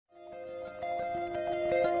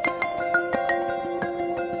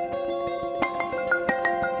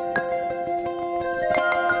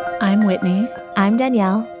I'm Whitney. I'm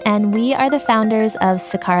Danielle, and we are the founders of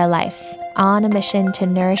Sakara Life, on a mission to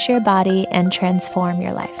nourish your body and transform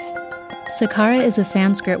your life. Sakara is a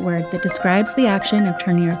Sanskrit word that describes the action of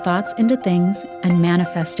turning your thoughts into things and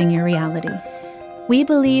manifesting your reality. We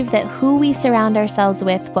believe that who we surround ourselves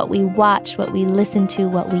with, what we watch, what we listen to,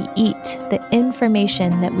 what we eat, the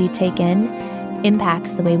information that we take in,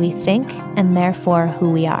 impacts the way we think and therefore who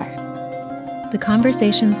we are. The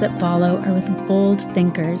conversations that follow are with bold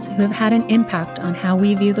thinkers who have had an impact on how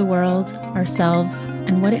we view the world, ourselves,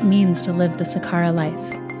 and what it means to live the Sakara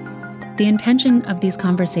life. The intention of these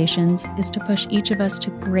conversations is to push each of us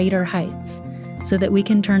to greater heights so that we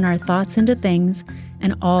can turn our thoughts into things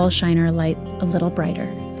and all shine our light a little brighter.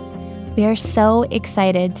 We are so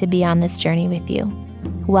excited to be on this journey with you.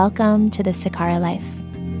 Welcome to the Sakara Life.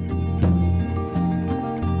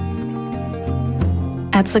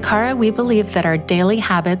 At Sakara, we believe that our daily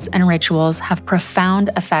habits and rituals have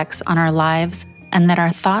profound effects on our lives and that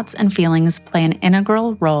our thoughts and feelings play an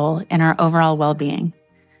integral role in our overall well-being.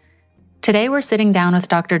 Today, we're sitting down with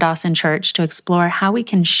Dr. Dawson Church to explore how we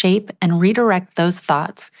can shape and redirect those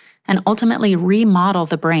thoughts and ultimately remodel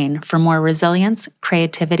the brain for more resilience,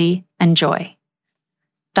 creativity, and joy.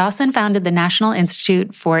 Dawson founded the National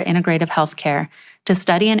Institute for Integrative Healthcare to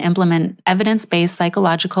study and implement evidence-based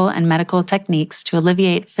psychological and medical techniques to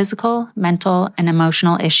alleviate physical, mental, and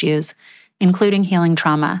emotional issues, including healing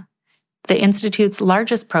trauma. The Institute's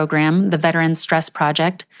largest program, the Veterans Stress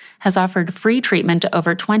Project, has offered free treatment to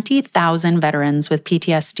over 20,000 veterans with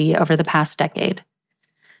PTSD over the past decade.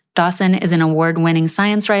 Dawson is an award-winning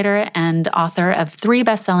science writer and author of 3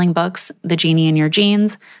 best-selling books, The Genie in Your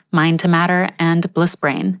Genes, Mind to Matter, and Bliss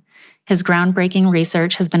Brain. His groundbreaking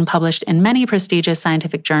research has been published in many prestigious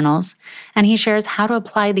scientific journals, and he shares how to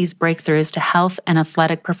apply these breakthroughs to health and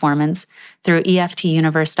athletic performance through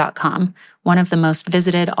EFTuniverse.com, one of the most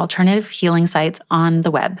visited alternative healing sites on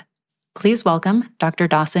the web. Please welcome Dr.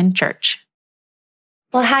 Dawson Church.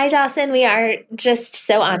 Well, hi, Dawson. We are just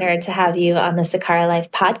so honored to have you on the Sakara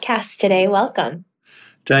Life podcast today. Welcome.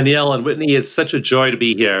 Danielle and Whitney, it's such a joy to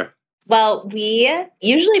be here. Well, we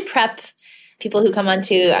usually prep people who come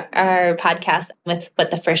onto our podcast with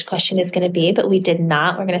what the first question is going to be, but we did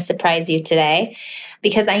not. We're going to surprise you today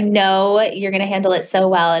because I know you're going to handle it so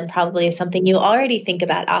well and probably something you already think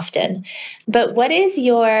about often. But what is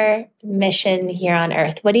your mission here on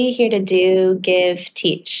earth? What are you here to do, give,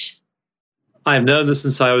 teach? I've known this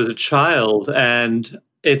since I was a child, and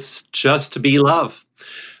it's just to be love.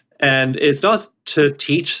 And it's not to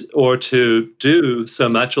teach or to do so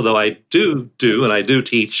much, although I do and I do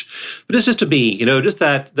teach, but it's just to be, just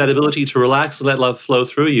that ability to relax and let love flow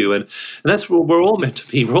through you. And that's what we're all meant to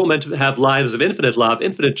be. We're all meant to have lives of infinite love,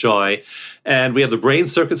 infinite joy. And we have the brain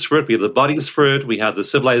circuits for it. We have the bodies for it. We have the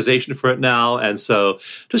civilization for it now. And so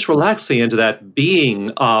just relaxing into that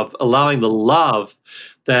being of allowing the love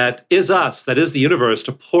that is us, that is the universe,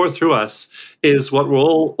 to pour through us is what we're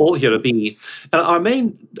all here to be. And our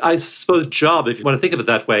main, I suppose, job, if you want to think of it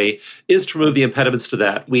that way, is to remove the impediments to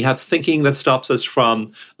that. We have thinking that stops us from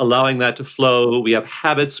allowing that to flow. We have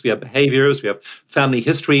habits, we have behaviors, we have family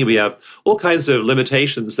history, we have all kinds of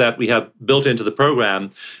limitations that we have built into the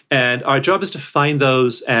program. And our job is to find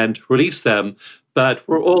those and release them. But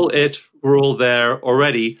we're all there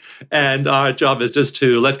already. And our job is just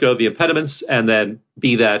to let go of the impediments and then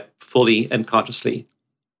be that fully and consciously.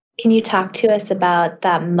 Can you talk to us about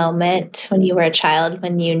that moment when you were a child,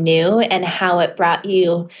 when you knew, and how it brought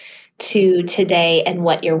you to today and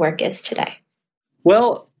what your work is today?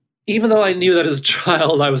 Well, even though I knew that as a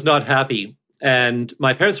child, I was not happy. And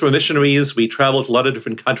my parents were missionaries. We traveled to a lot of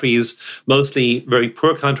different countries, mostly very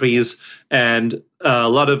poor countries, and a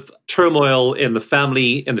lot of turmoil in the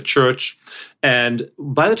family, in the church. And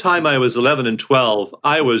by the time I was 11 and 12,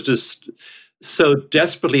 I was just so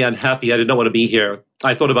desperately unhappy. I did not want to be here.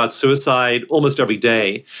 I thought about suicide almost every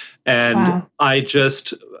day. And wow. I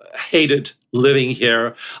just hated living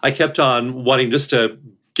here. I kept on wanting just to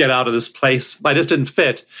get out of this place. I just didn't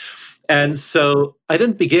fit. And so I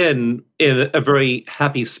didn't begin in a very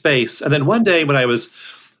happy space. And then one day when I was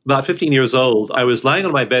about 15 years old, I was lying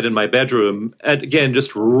on my bed in my bedroom, and again,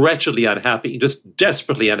 just wretchedly unhappy, just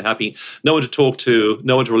desperately unhappy, no one to talk to,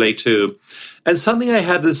 no one to relate to. And suddenly I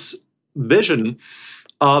had this vision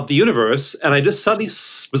of the universe, and I just suddenly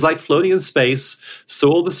was like floating in space, saw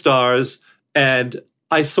all the stars, and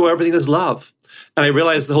I saw everything as love. And I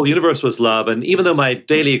realized the whole universe was love. And even though my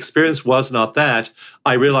daily experience was not that,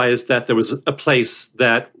 I realized that there was a place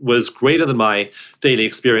that was greater than my daily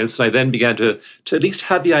experience. And I then began to at least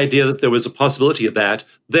have the idea that there was a possibility of that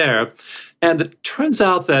there. And it turns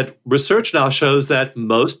out that research now shows that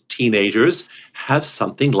most teenagers have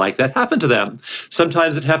something like that happen to them.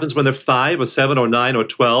 Sometimes it happens when they're 5 or 7 or 9 or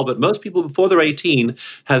 12, but most people before they're 18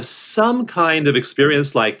 have some kind of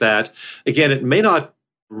experience like that. Again, it may not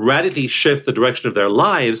radically shift the direction of their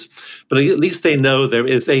lives, but at least they know there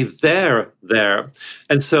is a there.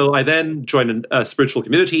 And so I then joined a spiritual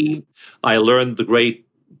community. I learned the great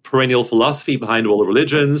perennial philosophy behind all the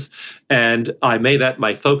religions, and I made that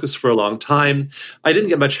my focus for a long time. I didn't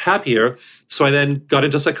get much happier, so I then got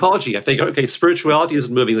into psychology. I figured, okay, spirituality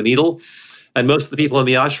isn't moving the needle, and most of the people in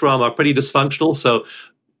the ashram are pretty dysfunctional, so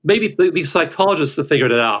maybe these psychologists have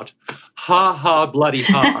figured it out. Ha ha, bloody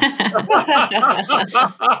ha.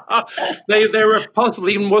 They were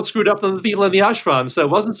possibly even more screwed up than the people in the ashram, so it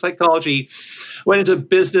wasn't psychology. Went into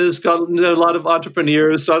business, got to know a lot of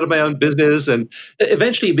entrepreneurs, started my own business, and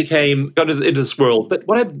eventually got into this world. But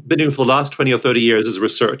what I've been doing for the last 20 or 30 years is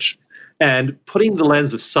research and putting the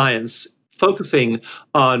lens of science, focusing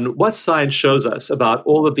on what science shows us about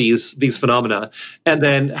all of these phenomena, and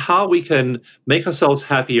then how we can make ourselves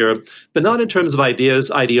happier, but not in terms of ideas,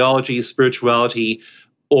 ideology, spirituality,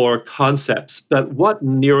 or concepts, but what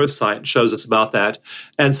neuroscience shows us about that.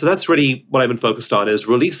 And so that's really what I've been focused on, is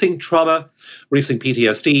releasing trauma, releasing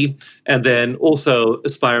PTSD, and then also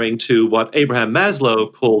aspiring to what Abraham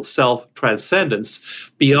Maslow called self-transcendence,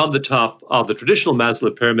 beyond the top of the traditional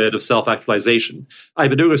Maslow pyramid of self-actualization. I've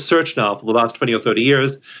been doing research now for the last 20 or 30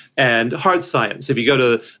 years, and hard science. If you go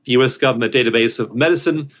to the US government database of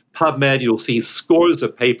medicine, PubMed, you'll see scores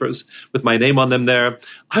of papers with my name on them there.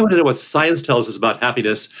 I want to know what science tells us about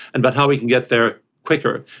happiness and about how we can get there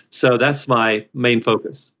quicker. So that's my main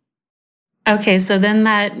focus. Okay, so then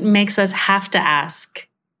that makes us have to ask,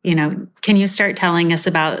 can you start telling us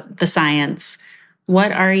about the science?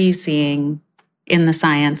 What are you seeing in the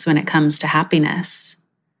science when it comes to happiness?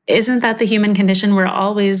 Isn't that the human condition? We're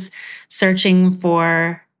always searching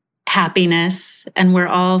for happiness, and we're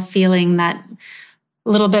all feeling that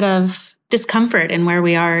little bit of discomfort in where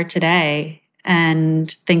we are today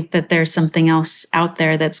and think that there's something else out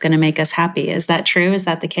there that's going to make us happy. Is that true? Is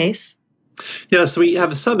that the case? Yes, we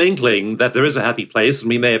have some inkling that there is a happy place, and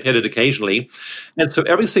we may have hit it occasionally. And so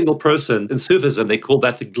every single person in Sufism, they call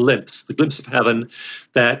that the glimpse of heaven,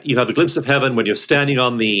 that you have a glimpse of heaven when you're standing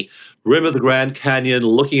on the rim of the Grand Canyon,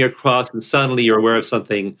 looking across, and suddenly you're aware of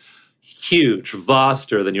something huge,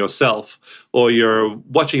 vaster than yourself, or you're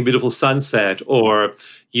watching a beautiful sunset, or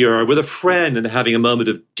you're with a friend and having a moment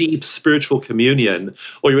of deep spiritual communion,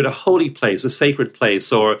 or you're in a holy place, a sacred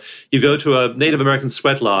place, or you go to a Native American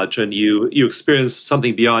sweat lodge and you experience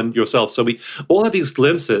something beyond yourself. So we all have these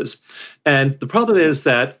glimpses. And the problem is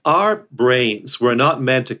that our brains were not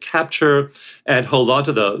meant to capture and hold on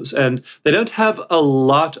to those. And they don't have a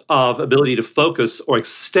lot of ability to focus or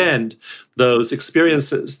extend those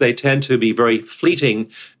experiences. They tend to be very fleeting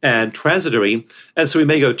and transitory. And so we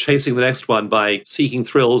may go chasing the next one by seeking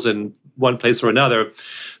thrills in one place or another.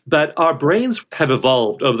 But our brains have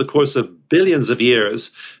evolved over the course of billions of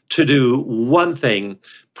years to do one thing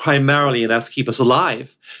primarily, and that's keep us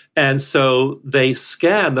alive. And so they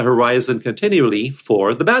scan the horizon continually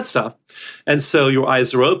for the bad stuff. And so your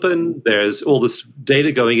eyes are open. There's all this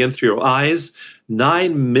data going in through your eyes.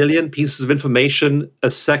 9 million pieces of information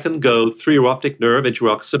a second go through your optic nerve into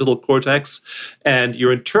your occipital cortex. And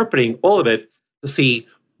you're interpreting all of it to see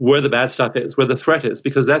where the bad stuff is, where the threat is,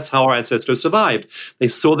 because that's how our ancestors survived. They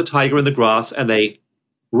saw the tiger in the grass and they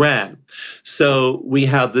ran. So we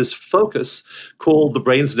have this focus called the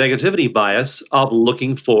brain's negativity bias of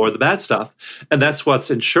looking for the bad stuff. And that's what's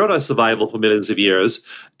ensured our survival for millions of years.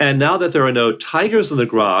 And now that there are no tigers in the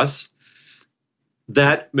grass,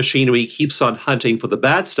 that machinery keeps on hunting for the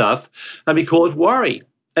bad stuff, and we call it worry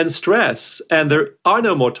and stress. And there are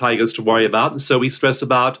no more tigers to worry about. And so we stress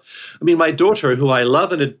about, my daughter, who I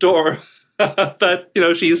love and adore, but,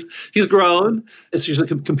 she's grown. She's a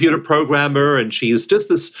computer programmer, and she's just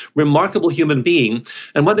this remarkable human being.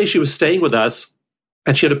 And one day she was staying with us,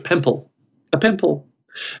 and she had a pimple.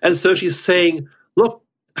 And so she's saying, look,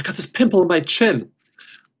 I got this pimple on my chin.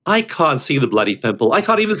 I can't see the bloody pimple. I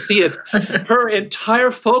can't even see it. Her entire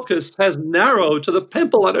focus has narrowed to the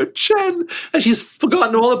pimple on her chin, and she's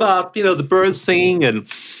forgotten all about, the birds singing and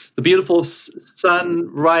the beautiful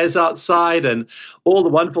sunrise outside and all the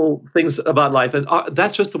wonderful things about life. And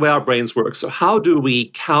that's just the way our brains work. So how do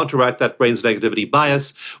we counteract that brain's negativity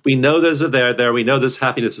bias? We know there's a there. We know this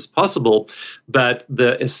happiness is possible. But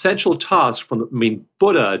the essential task from,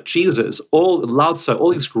 Buddha, Jesus, Lao Tzu,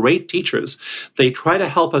 all these great teachers, they try to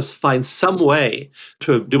help us find some way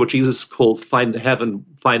to do what Jesus called find the heaven,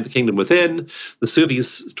 find the kingdom within. The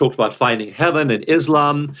Sufis talked about finding heaven in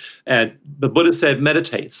Islam, and the Buddha said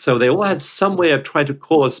meditate. So they all had some way of trying to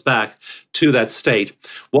call us back to that state.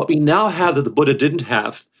 What we now have that the Buddha didn't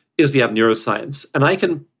have is we have neuroscience. And I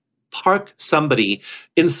can park somebody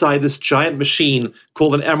inside this giant machine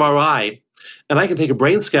called an MRI, and I can take a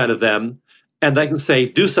brain scan of them, and I can say,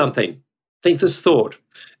 do something, think this thought,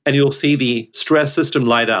 and you'll see the stress system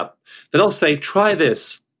light up. Then I'll say, try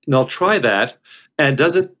this, and I'll try that, and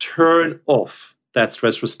does it turn off that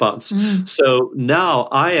stress response? So now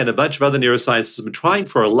I and a bunch of other neuroscientists have been trying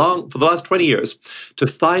for the last 20 years to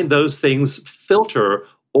find those things, filter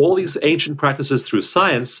all these ancient practices through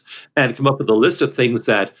science, and come up with a list of things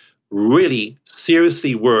that really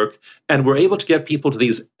seriously work, and we're able to get people to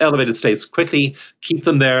these elevated states quickly, keep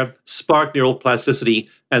them there, spark neural plasticity,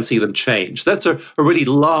 and see them change. That's a really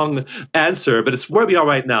long answer, but it's where we are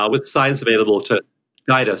right now with science available to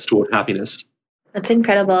guide us toward happiness. That's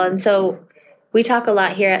incredible. And so we talk a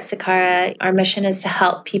lot here at Sakara. Our mission is to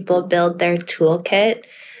help people build their toolkit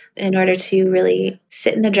in order to really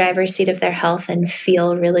sit in the driver's seat of their health and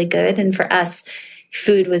feel really good. And for us,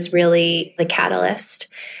 food was really the catalyst.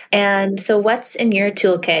 And so what's in your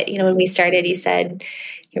toolkit? When we started, you said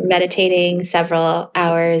you're meditating several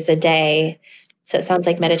hours a day. So it sounds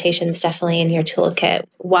like meditation is definitely in your toolkit.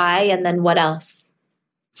 Why? And then what else?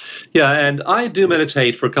 Yeah, and I do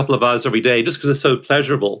meditate for a couple of hours every day just because it's so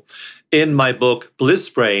pleasurable. In my book, Bliss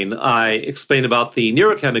Brain, I explain about the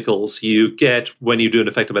neurochemicals you get when you do an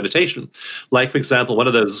effective meditation. Like, for example, one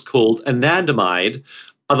of those is called anandamide,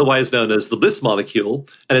 otherwise known as the bliss molecule,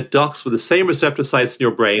 and it docks with the same receptor sites in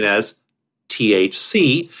your brain as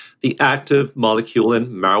THC, the active molecule in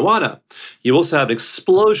marijuana. You also have an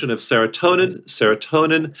explosion of serotonin.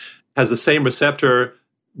 Serotonin has the same receptor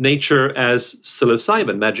nature as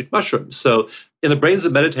psilocybin, magic mushrooms. So in the brains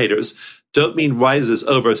of meditators, dopamine rises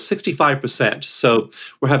over 65%. So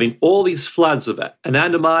we're having all these floods of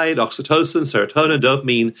anandamide, oxytocin, serotonin,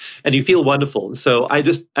 dopamine, and you feel wonderful. And so I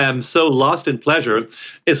just am so lost in pleasure.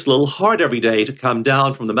 It's a little hard every day to come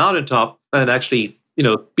down from the mountaintop and actually,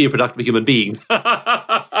 be a productive human being.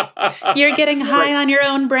 You're getting high on your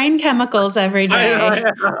own brain chemicals every day. I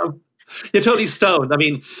am. You're totally stoned.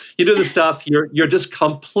 You do the stuff, you're just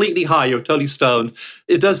completely high. You're totally stoned.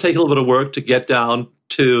 It does take a little bit of work to get down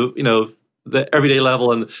to, the everyday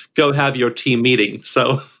level and go have your team meeting.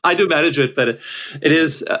 So I do manage it, but it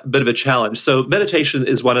is a bit of a challenge. So meditation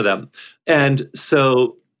is one of them. And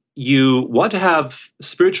so you want to have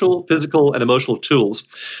spiritual, physical, and emotional tools.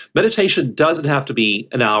 Meditation doesn't have to be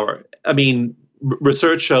an hour.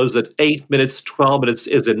 Research shows that 8 minutes, 12 minutes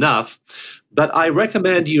is enough. But I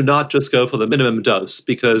recommend you not just go for the minimum dose,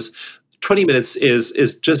 because 20 minutes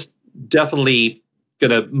is just definitely going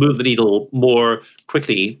to move the needle more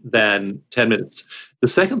quickly than 10 minutes. The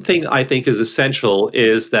second thing I think is essential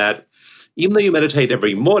is that even though you meditate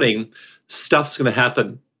every morning, stuff's going to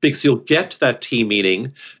happen, because you'll get to that team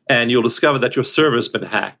meeting and you'll discover that your server's been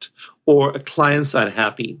hacked, or a client's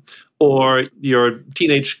unhappy, or your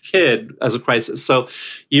teenage kid has a crisis. So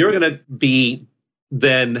you're going to be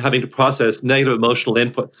then having to process negative emotional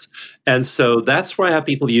inputs. And so that's where I have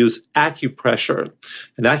people use acupressure.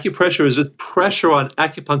 And acupressure is just pressure on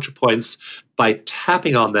acupuncture points by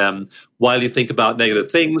tapping on them while you think about negative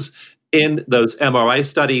things. In those MRI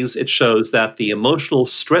studies, it shows that the emotional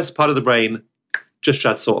stress part of the brain just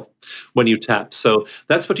shuts off when you tap. So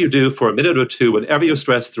that's what you do for a minute or two whenever you're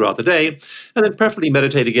stressed throughout the day, and then preferably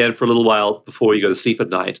meditate again for a little while before you go to sleep at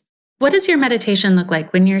night. What does your meditation look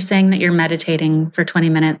like? When you're saying that you're meditating for 20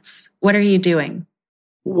 minutes, what are you doing?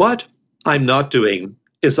 What I'm not doing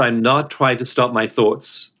is I'm not trying to stop my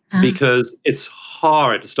thoughts, because it's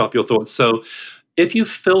hard to stop your thoughts. So if you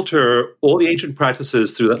filter all the ancient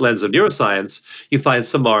practices through that lens of neuroscience, you find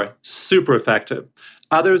some are super effective.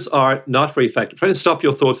 Others are not very effective. Trying to stop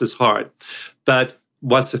your thoughts is hard. But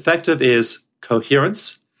what's effective is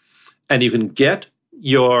coherence, and you can get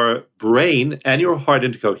your brain and your heart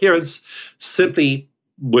into coherence simply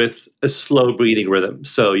with a slow breathing rhythm.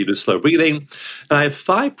 So you do slow breathing. And I have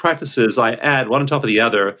 5 practices I add one on top of the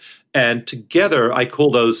other And together, I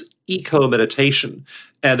call those eco-meditation.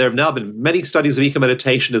 And there have now been many studies of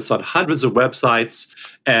eco-meditation. It's on hundreds of websites,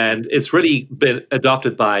 and it's really been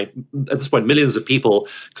adopted by, at this point, millions of people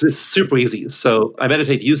because it's super easy. So I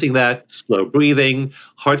meditate using that, slow breathing,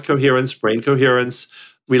 heart coherence, brain coherence,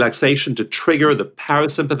 relaxation to trigger the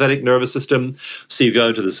parasympathetic nervous system. So you go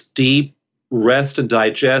into this deep rest and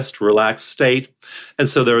digest, relaxed state. And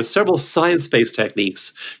so there are several science-based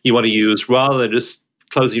techniques you want to use rather than just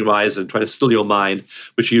closing your eyes and trying to still your mind,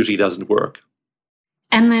 which usually doesn't work.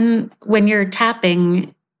 And then when you're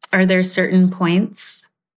tapping, are there certain points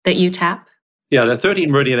that you tap? Yeah, there are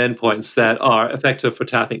 13 meridian endpoints that are effective for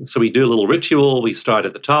tapping. So we do a little ritual. We start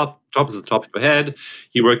at the top. Top is the top of your head.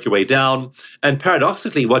 You work your way down. And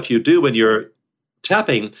paradoxically, what you do when you're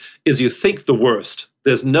tapping is you think the worst.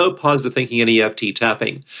 There's no positive thinking in EFT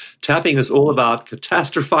tapping. Tapping is all about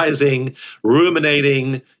catastrophizing,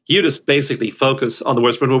 ruminating. You just basically focus on the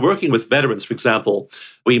worst. When we're working with veterans, for example,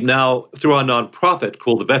 we've now, through our nonprofit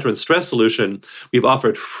called the Veteran Stress Solution, we've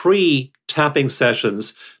offered free tapping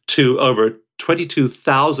sessions to over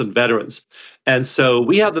 22,000 veterans. And so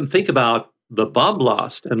we have them think about the bomb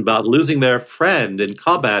blast and about losing their friend in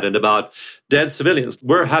combat and about dead civilians.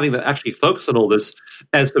 We're having them actually focus on all this.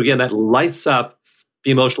 And so again, that lights up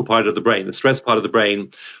the emotional part of the brain, the stress part of the brain.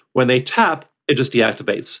 When they tap, it just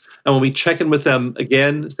deactivates. And when we check in with them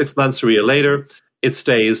again 6 months or a year later, it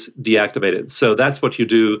stays deactivated. So that's what you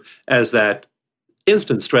do as that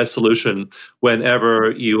instant stress solution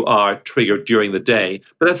whenever you are triggered during the day.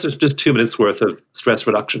 But that's just 2 minutes worth of stress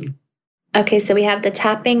reduction. Okay, so we have the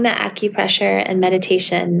tapping, the acupressure, and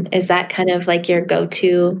meditation. Is that kind of like your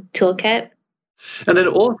go-to toolkit? And then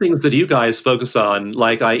all things that you guys focus on,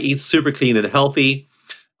 like I eat super clean and healthy.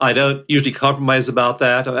 I don't usually compromise about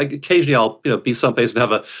that. Occasionally I'll be someplace and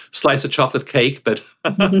have a slice of chocolate cake, but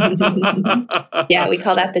yeah, we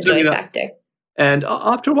call that the joy factor. And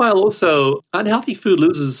after a while also, unhealthy food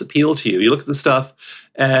loses its appeal to you. You look at the stuff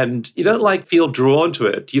and you don't feel drawn to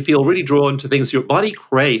it. You feel really drawn to things. Your body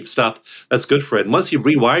craves stuff that's good for it. And once you've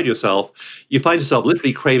rewired yourself, you find yourself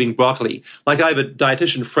literally craving broccoli. Like I have a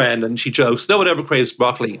dietitian friend and she jokes, no one ever craves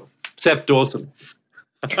broccoli except Dawson.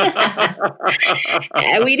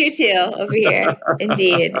 We do too over here.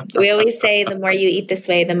 Indeed. We always say the more you eat this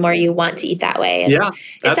way, the more you want to eat that way. And yeah,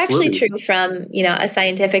 it's actually true from, a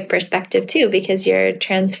scientific perspective too, because you're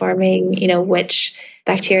transforming, which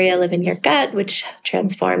bacteria live in your gut, which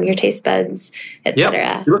transform your taste buds, etc.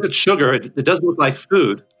 Yeah. You look at sugar, it doesn't look like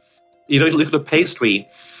food. You look at a pastry,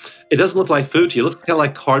 it doesn't look like food to you. It looks kind of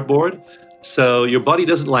like cardboard. So your body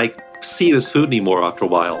doesn't see it as food anymore after a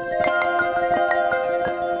while.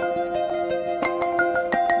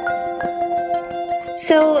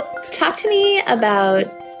 So talk to me about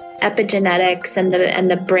epigenetics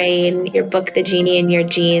and the brain, your book, The Genie in Your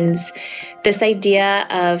Genes, this idea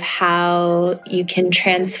of how you can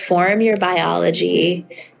transform your biology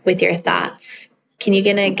with your thoughts. Can you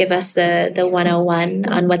give us the 101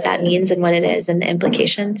 on what that means and what it is and the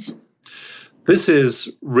implications? This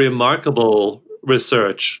is remarkable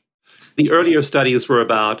research. The earlier studies were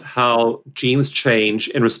about how genes change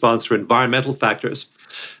in response to environmental factors.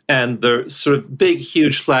 And the sort of big,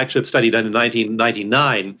 huge flagship study done in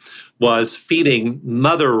 1999 was feeding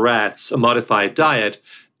mother rats a modified diet,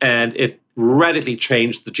 and it radically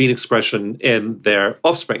changed the gene expression in their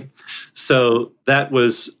offspring. So that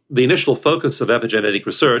was the initial focus of epigenetic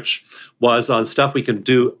research, was on stuff we can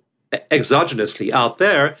do exogenously out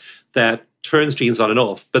there that turns genes on and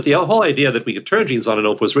off. But the whole idea that we could turn genes on and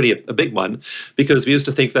off was really a big one, because we used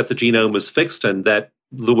to think that the genome was fixed and that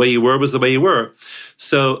the way you were was the way you were.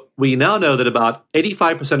 So we now know that about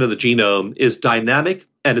 85% of the genome is dynamic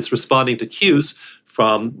and it's responding to cues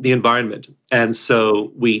from the environment. And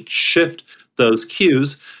so we shift those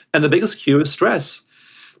cues. And the biggest cue is stress,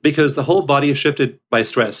 because the whole body is shifted by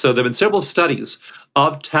stress. So there have been several studies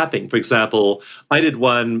of tapping. For example, I did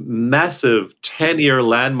one massive 10-year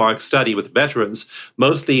landmark study with veterans,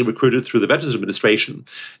 mostly recruited through the Veterans Administration.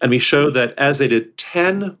 And we showed that as they did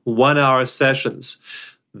 10 one-hour sessions,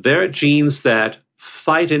 their genes that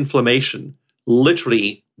fight inflammation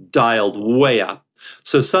literally dialed way up.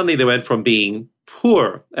 So suddenly they went from being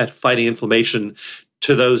poor at fighting inflammation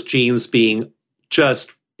to those genes being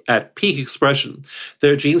just at peak expression.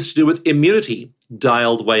 Their genes to do with immunity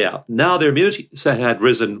dialed way up. Now their immunity had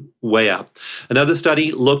risen way up. Another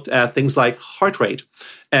study looked at things like heart rate,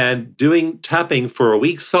 and doing tapping for a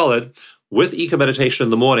week solid with eco-meditation in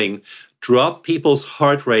the morning dropped people's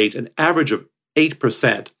heart rate an average of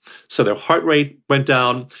 8%. So their heart rate went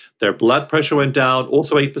down, their blood pressure went down,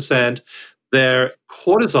 also 8%. Their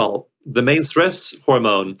cortisol, the main stress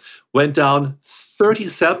hormone, went down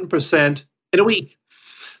 37% in a week.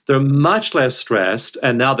 They're much less stressed,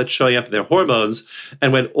 and now that's showing up in their hormones.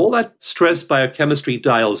 And when all that stress biochemistry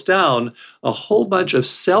dials down, a whole bunch of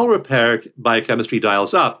cell repair biochemistry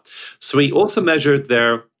dials up. So we also measured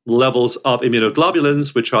their levels of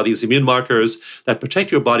immunoglobulins, which are these immune markers that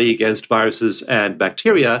protect your body against viruses and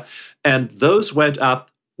bacteria, and those went up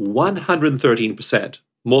 113%.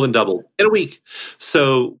 More than double in a week.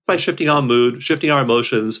 So by shifting our mood, shifting our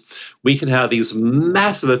emotions, we can have these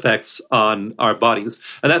massive effects on our bodies.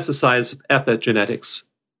 And that's the science of epigenetics.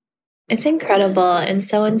 It's incredible and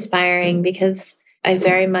so inspiring because I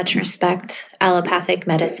very much respect allopathic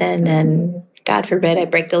medicine, and God forbid I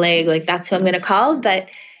break a leg, like that's who I'm going to call. But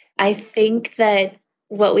I think that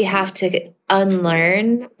what we have to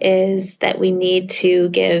unlearn is that we need to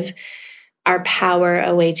give our power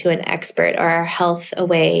away to an expert, or our health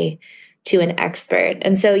away to an expert.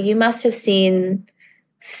 And so you must have seen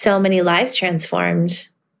so many lives transformed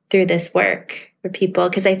through this work for people,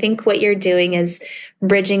 because I think what you're doing is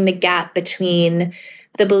bridging the gap between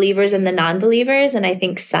the believers and the non-believers. And I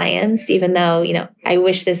think science, even though, I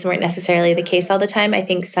wish this weren't necessarily the case all the time, I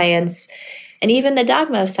think science and even the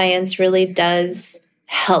dogma of science really does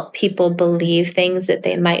help people believe things that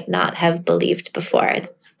they might not have believed before,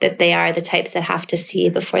 that they are the types that have to see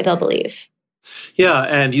before they'll believe. Yeah,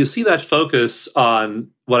 and you see that focus on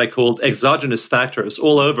what I called exogenous factors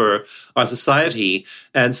all over our society.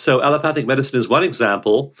 And so allopathic medicine is one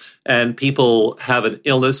example, and people have an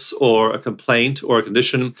illness or a complaint or a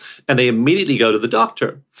condition, and they immediately go to the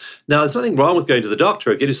doctor. Now, there's nothing wrong with going to the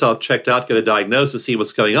doctor. Get yourself checked out, get a diagnosis, see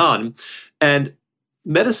what's going on. And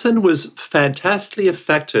medicine was fantastically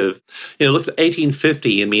effective. Look at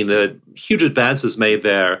 1850. The huge advances made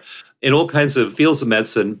there in all kinds of fields of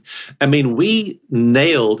medicine. We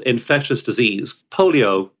nailed infectious disease,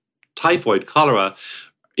 polio, typhoid, cholera.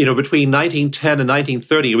 Between 1910 and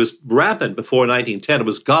 1930, it was rampant before 1910. It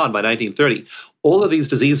was gone by 1930. All of these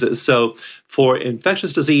diseases. So for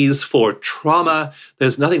infectious disease, for trauma,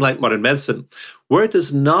 there's nothing like modern medicine. Where it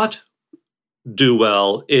does not do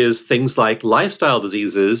well is things like lifestyle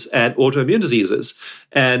diseases and autoimmune diseases.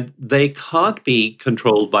 And they can't be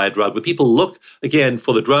controlled by a drug. But people look, again,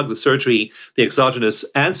 for the drug, the surgery, the exogenous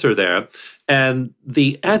answer there. And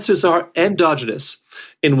the answers are endogenous.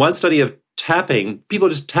 In one study of tapping, people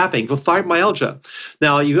just tapping for fibromyalgia.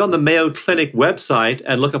 Now, you go on the Mayo Clinic website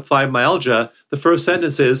and look up fibromyalgia. The first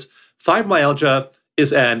sentence is, fibromyalgia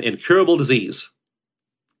is an incurable disease.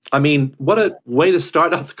 What a way to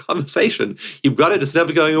start off the conversation. You've got it, it's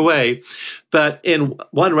never going away. But in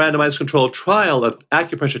one randomized controlled trial of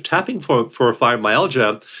acupressure tapping for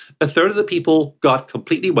fibromyalgia, a third of the people got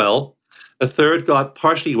completely well, a third got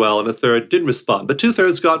partially well, and a third didn't respond. But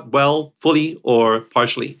 2/3 got well fully or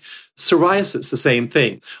partially. Psoriasis, the same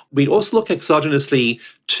thing. We also look exogenously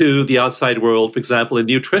to the outside world, for example, in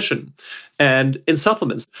nutrition and in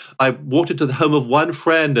supplements. I walked into the home of one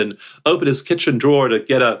friend and opened his kitchen drawer to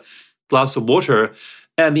get a glass of water,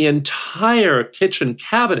 and the entire kitchen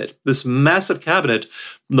cabinet, this massive cabinet,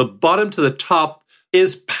 from the bottom to the top,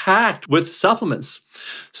 is packed with supplements.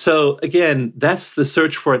 So again, that's the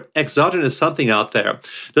search for an exogenous something out there.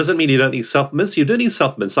 Doesn't mean you don't need supplements. You do need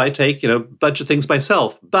supplements. I take, a bunch of things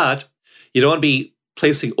myself, but you don't want to be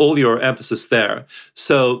placing all your emphasis there.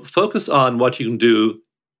 So focus on what you can do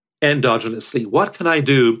endogenously. What can I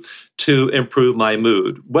do to improve my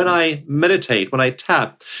mood? When I meditate, when I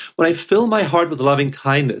tap, when I fill my heart with loving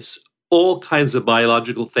kindness, all kinds of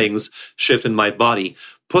biological things shift in my body.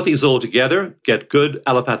 Put these all together, get good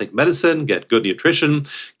allopathic medicine, get good nutrition,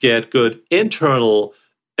 get good internal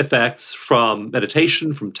effects from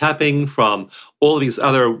meditation, from tapping, from all of these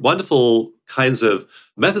other wonderful kinds of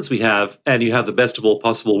methods we have, and you have the best of all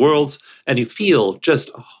possible worlds, and you feel just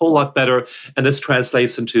a whole lot better, and this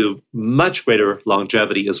translates into much greater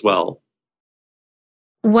longevity as well.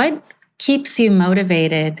 What keeps you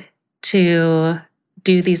motivated to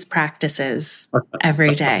do these practices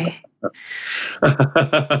every day?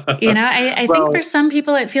 I think for some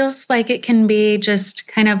people it feels like it can be just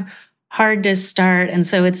kind of hard to start. And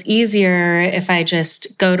so it's easier if I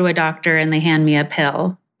just go to a doctor and they hand me a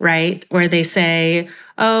pill, right? Where they say,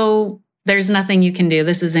 oh, there's nothing you can do.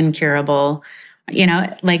 This is incurable.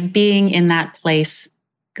 Like being in that place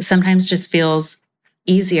sometimes just feels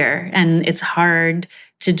easier. And it's hard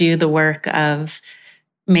to do the work of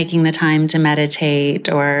making the time to meditate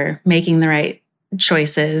or making the right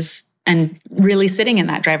choices and really sitting in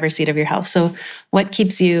that driver's seat of your health. So what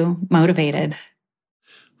keeps you motivated?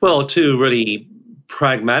 Well, two really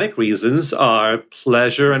pragmatic reasons are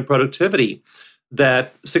pleasure and productivity.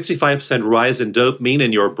 That 65% rise in dopamine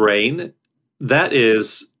in your brain, that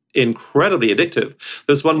is incredibly addictive.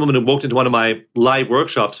 There's one woman who walked into one of my live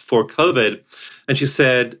workshops before COVID, and she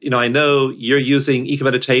said, I know you're using eco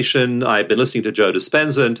meditation. I've been listening to Joe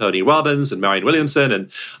Dispenza and Tony Robbins and Marianne Williamson,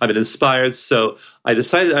 and I've been inspired. So I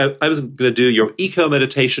decided I was going to do your eco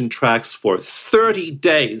meditation tracks for 30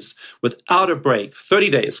 days without a break. 30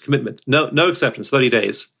 days commitment, no exceptions, 30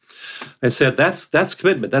 days. I said, that's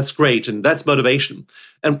commitment. That's great. And that's motivation.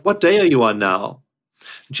 And what day are you on now?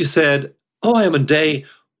 And she said, I am on day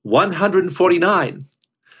 149.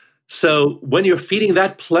 So when you're feeling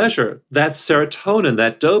that pleasure, that serotonin,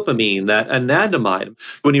 that dopamine, that anandamide,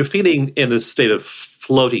 when you're feeling in this state of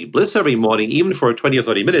floating bliss every morning, even for 20 or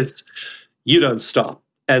 30 minutes, you don't stop.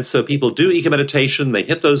 And so people do eco meditation. They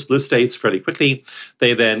hit those bliss states fairly quickly.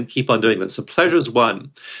 They then keep on doing this. So pleasure is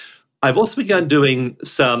one. I've also begun doing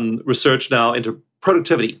some research now into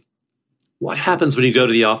productivity. What happens when you go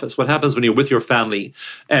to the office? What happens when you're with your family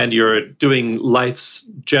and you're doing life's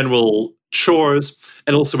general chores,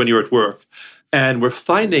 and also when you're at work? And we're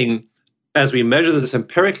finding, as we measure this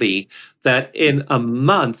empirically, that in a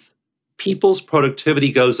month, people's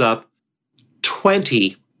productivity goes up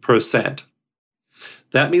 20%.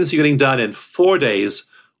 That means you're getting done in 4 days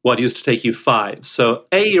what used to take you 5. So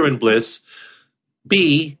A, you're in bliss.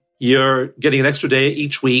 B, you're getting an extra day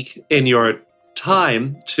each week in your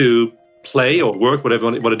time to play or work, whatever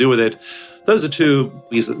you want to do with it. Those are 2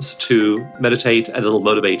 reasons to meditate, and it'll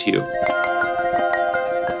motivate you.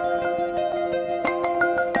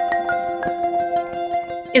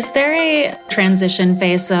 Is there a transition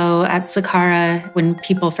phase? So at Sakara, when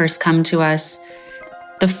people first come to us,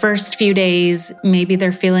 the first few days, maybe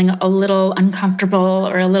they're feeling a little uncomfortable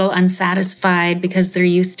or a little unsatisfied because they're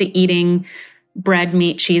used to eating bread,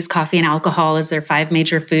 meat, cheese, coffee, and alcohol as their 5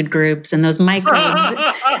 major food groups. And those microbes,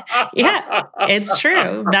 yeah, it's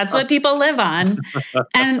true. That's what people live on.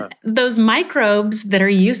 And those microbes that are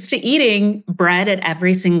used to eating bread at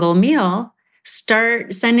every single meal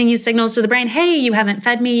start sending you signals to the brain, hey, you haven't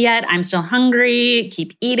fed me yet. I'm still hungry.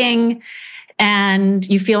 Keep eating. And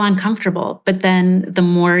you feel uncomfortable. But then the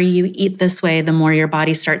more you eat this way, the more your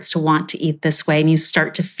body starts to want to eat this way. And you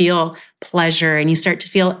start to feel pleasure and you start to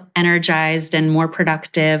feel energized and more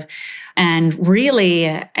productive. And really,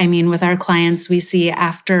 I mean, with our clients, we see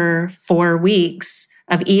after 4 weeks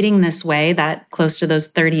of eating this way, that close to those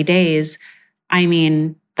 30 days, I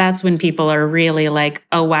mean, that's when people are really like,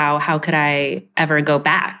 oh, wow, how could I ever go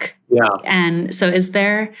back? Yeah. And so is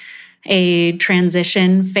there a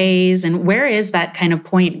transition phase? And where is that kind of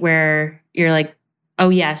point where you're like, oh,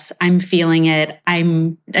 yes, I'm feeling it.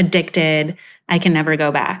 I'm addicted. I can never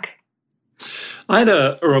go back. I had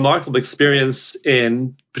a remarkable experience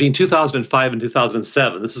in between 2005 and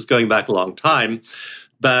 2007. This is going back a long time.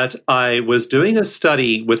 But I was doing a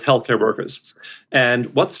study with healthcare workers.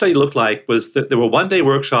 And what the study looked like was that there were one-day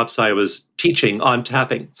workshops I was teaching on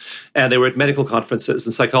tapping. And they were at medical conferences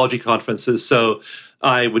and psychology conferences. So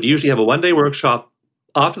I would usually have a one-day workshop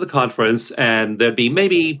after the conference, and there'd be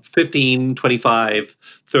maybe 15, 25,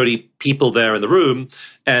 30 people there in the room,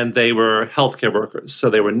 and they were healthcare workers. So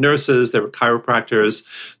they were nurses, they were chiropractors,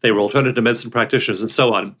 they were alternative medicine practitioners, and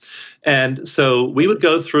so on. And so we would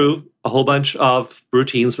go through a whole bunch of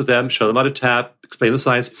routines with them, show them how to tap, explain the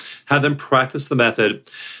science, have them practice the method.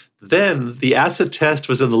 Then the acid test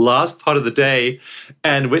was in the last part of the day,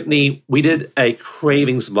 and Whitney, we did a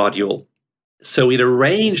cravings module. So we'd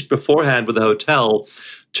arranged beforehand with the hotel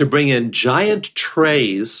to bring in giant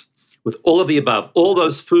trays with all of the above, all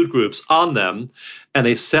those food groups on them, and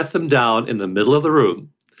they set them down in the middle of the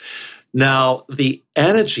room. Now, the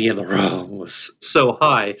energy in the room was so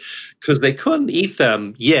high because they couldn't eat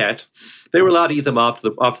them yet. They were allowed to eat them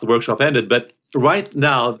after the workshop ended, but right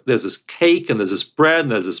now there's this cake and there's this bread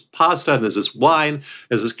and there's this pasta and there's this wine,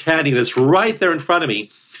 there's this candy, and it's right there in front of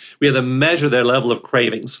me. We had to measure their level of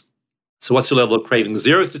cravings. So what's your level of craving?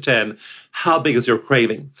 0 to 10, how big is your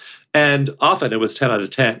craving? And often it was 10 out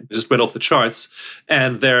of 10. It just went off the charts.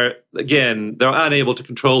 And they're unable to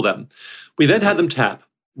control them. We then had them tap.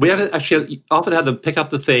 We had actually often had them pick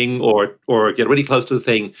up the thing or get really close to the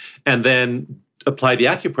thing and then apply the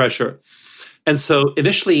acupressure. And so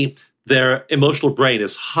initially, their emotional brain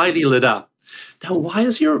is highly lit up. Now, why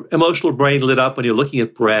is your emotional brain lit up when you're looking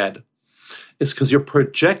at bread? It's because you're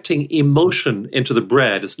projecting emotion into the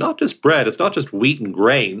bread. It's not just bread. It's not just wheat and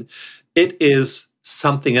grain. It is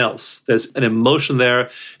something else. There's an emotion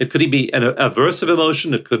there. It could be an aversive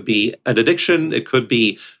emotion. It could be an addiction. It could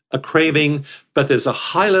be a craving. But there's a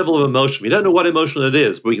high level of emotion. We don't know what emotion it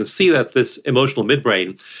is, but we can see that this emotional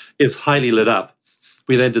midbrain is highly lit up.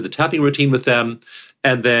 We then did the tapping routine with them,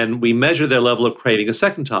 and then we measure their level of craving a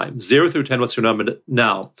second time. 0 through 10, what's your number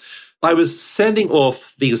now? I was sending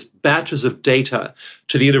off these batches of data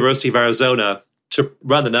to the University of Arizona to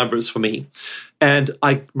run the numbers for me. And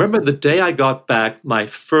I remember the day I got back my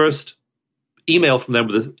first email from them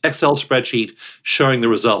with an Excel spreadsheet showing the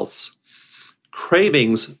results.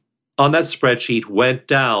 Cravings on that spreadsheet went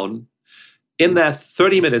down. In that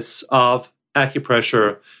 30 minutes of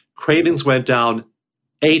acupressure, cravings went down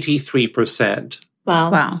 83%.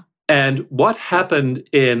 Wow. And what happened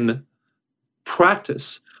in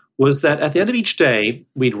practice was that at the end of each day,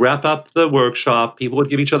 we'd wrap up the workshop, people would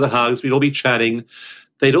give each other hugs, we'd all be chatting,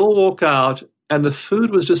 they'd all walk out, and the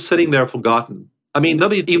food was just sitting there forgotten. I mean,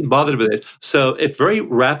 nobody even bothered with it. So it very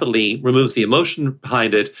rapidly removes the emotion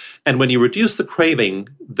behind it. And when you reduce the craving,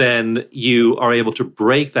 then you are able to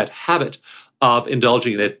break that habit of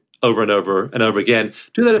indulging in it over and over and over again.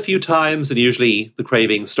 Do that a few times, and usually the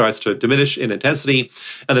craving starts to diminish in intensity,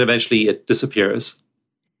 and then eventually it disappears.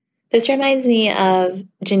 This reminds me of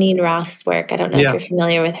Janine Roth's work. I don't know if you're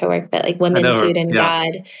familiar with her work, but like Women, Food, and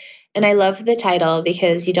God. And I love the title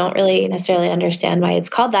because you don't really necessarily understand why it's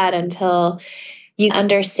called that until you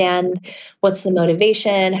understand what's the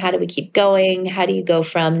motivation, how do we keep going, how do you go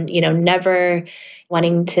from, never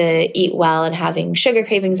wanting to eat well and having sugar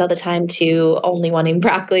cravings all the time to only wanting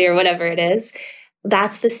broccoli or whatever it is.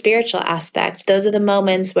 That's the spiritual aspect. Those are the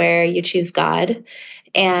moments where you choose God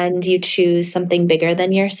and you choose something bigger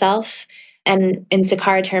than yourself. And in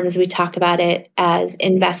Sakara terms, we talk about it as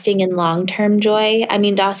investing in long-term joy. I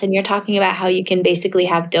mean, Dawson, you're talking about how you can basically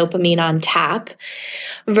have dopamine on tap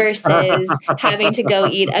versus having to go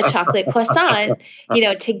eat a chocolate croissant,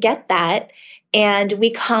 to get that. And we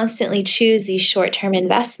constantly choose these short-term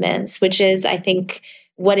investments, which is, I think,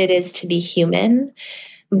 what it is to be human.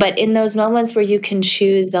 But in those moments where you can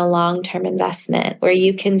choose the long-term investment, where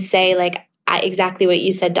you can say, like, exactly what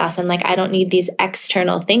you said, Dawson, like, I don't need these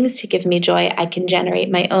external things to give me joy. I can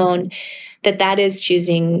generate my own, that is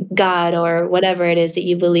choosing God or whatever it is that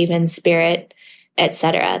you believe in, spirit,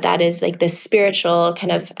 etc. That is like the spiritual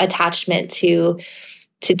kind of attachment to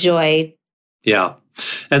joy. Yeah.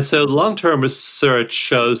 And so long-term research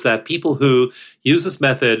shows that people who use this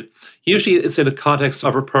method, usually it's in the context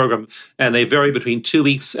of a program, and they vary between 2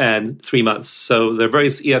 weeks and 3 months. So there are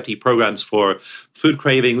various EFT programs for food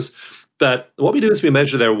cravings. But what we do is we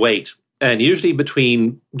measure their weight. And usually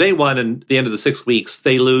between day 1 and the end of the 6 weeks,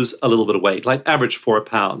 they lose a little bit of weight, like average 4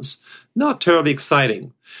 pounds. Not terribly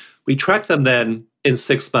exciting. We track them then in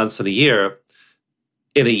 6 months and a year.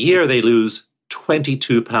 In a year, they lose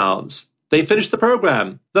 22 pounds. They finish the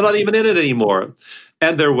program. They're not even in it anymore.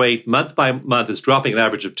 And their weight month by month is dropping an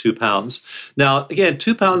average of 2 pounds. Now, again,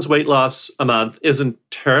 2 pounds weight loss a month isn't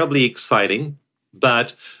terribly exciting.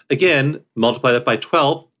 But again, multiply that by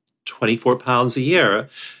 12, 24 pounds a year.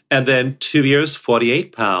 And then 2 years,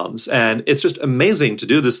 48 pounds. And it's just amazing to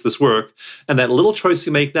do this work. And that little choice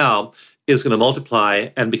you make now is going to multiply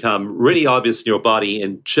and become really obvious in your body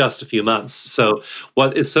in just a few months. So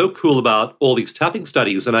what is so cool about all these tapping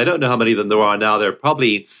studies, and I don't know how many of them there are now, there are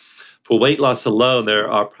probably, for weight loss alone, there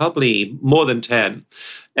are probably more than 10.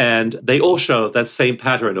 And they all show that same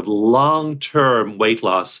pattern of long-term weight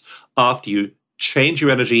loss after you change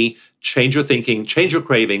your energy, change your thinking, change your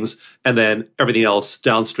cravings, and then everything else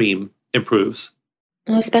downstream improves.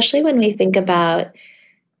 Well, especially when we think about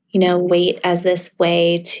weight as this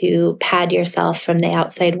way to pad yourself from the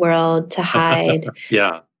outside world, to hide.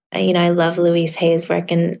 Yeah. I love Louise Hay's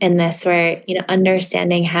work in this, where,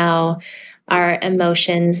 understanding how our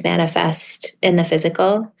emotions manifest in the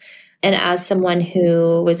physical. And as someone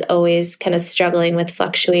who was always kind of struggling with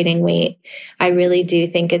fluctuating weight, I really do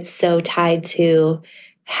think it's so tied to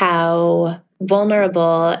how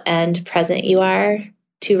vulnerable and present you are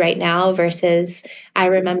to right now versus I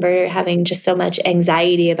remember having just so much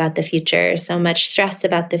anxiety about the future, so much stress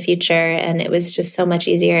about the future. And it was just so much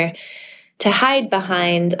easier to hide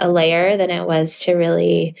behind a layer than it was to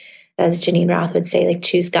really, as Janine Roth would say, like,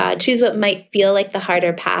 choose God, choose what might feel like the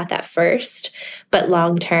harder path at first, but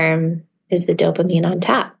long-term is the dopamine on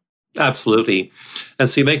tap. Absolutely. And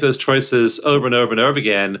so you make those choices over and over and over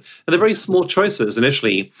again. And they're very small choices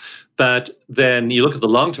initially, but then you look at the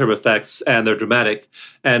long-term effects and they're dramatic.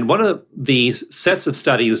 And one of the sets of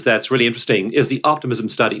studies that's really interesting is the optimism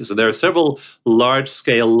studies. And there are several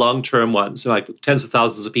large-scale, long-term ones, like tens of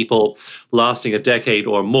thousands of people lasting a decade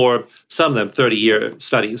or more, some of them 30-year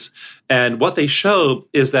studies. And what they show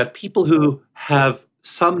is that people who have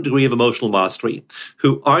some degree of emotional mastery,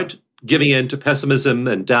 who aren't giving in to pessimism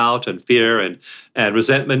and doubt and fear and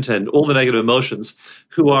resentment and all the negative emotions,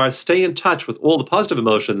 who are staying in touch with all the positive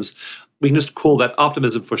emotions, we can just call that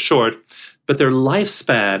optimism for short, but their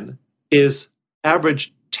lifespan is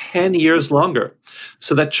average 10 years longer.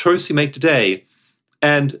 So that choice you make today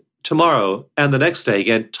and tomorrow and the next day,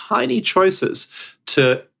 again, tiny choices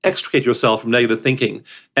to extricate yourself from negative thinking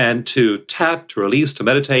and to tap, to release, to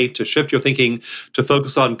meditate, to shift your thinking, to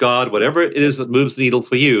focus on God, whatever it is that moves the needle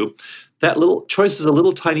for you. That little choice is a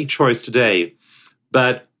little tiny choice today,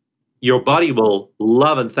 but your body will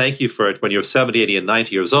love and thank you for it when you're 70, 80, and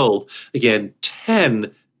 90 years old. Again,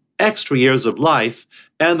 10 extra years of life,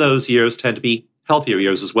 and those years tend to be healthier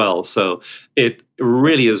years as well. So it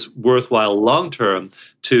really is worthwhile long-term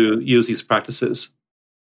to use these practices.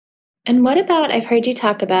 And what about, I've heard you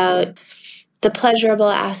talk about the pleasurable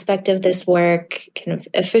aspect of this work, kind of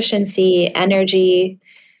efficiency, energy.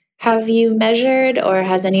 Have you measured, or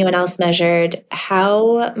has anyone else measured,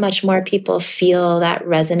 how much more people feel that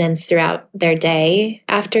resonance throughout their day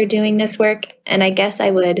after doing this work? And I guess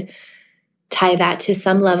I would tie that to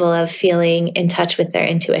some level of feeling in touch with their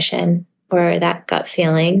intuition or that gut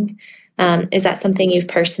feeling. Is that something you've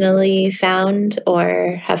personally found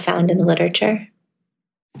or have found in the literature?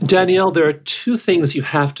 Danielle, there are two things you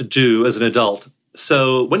have to do as an adult.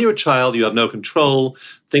 So when you're a child, you have no control.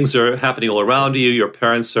 Things are happening all around you. Your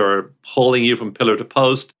parents are pulling you from pillar to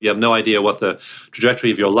post. You have no idea what the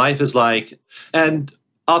trajectory of your life is like. And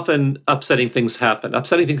often upsetting things happen.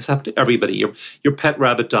 Upsetting things happen to everybody. Your pet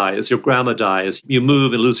rabbit dies, your grandma dies, you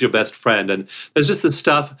move and lose your best friend. And there's just this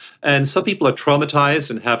stuff. And some people are traumatized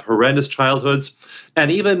and have horrendous childhoods. And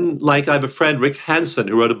even like I have a friend, Rick Hansen,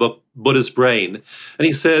 who wrote a book, Buddha's Brain. And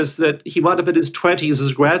he says that he wound up in his 20s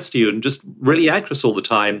as a grad student, just really anxious all the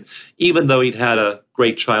time, even though he'd had a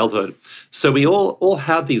great childhood. So we all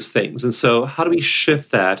have these things. And so how do we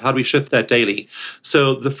shift that? How do we shift that daily?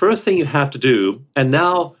 So the first thing you have to do, and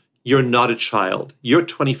now you're not a child. You're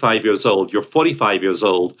 25 years old. You're 45 years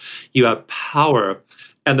old. You have power.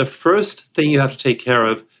 And the first thing you have to take care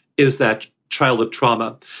of is that childhood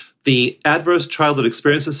trauma. The Adverse Childhood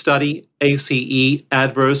Experiences Study, ACE,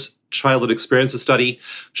 Adverse Childhood Experiences Study,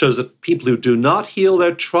 shows that people who do not heal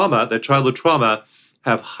their trauma, their childhood trauma,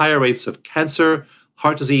 have higher rates of cancer,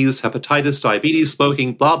 heart disease, hepatitis, diabetes,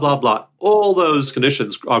 smoking, blah, blah, blah. All those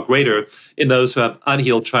conditions are greater in those who have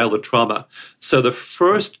unhealed childhood trauma. So the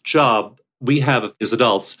first job we have as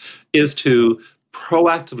adults is to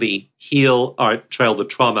proactively heal our childhood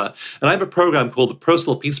trauma. And I have a program called the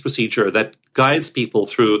Personal Peace Procedure that guides people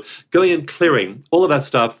through going and clearing all of that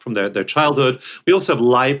stuff from their childhood. We also have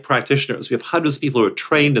live practitioners. We have hundreds of people who are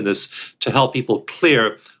trained in this to help people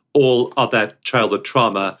clear all of that childhood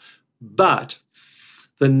trauma. But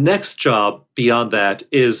the next job beyond that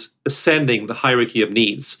is ascending the hierarchy of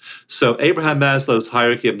needs. So Abraham Maslow's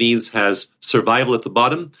hierarchy of needs has survival at the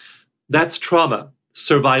bottom. That's trauma,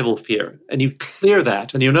 survival fear. And you clear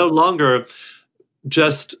that, and you're no longer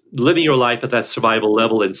just living your life at that survival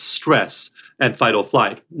level in stress and fight or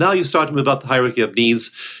flight. Now you start to move up the hierarchy of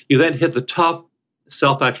needs. You then hit the top,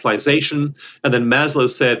 self-actualization. And then Maslow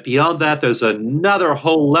said, beyond that, there's another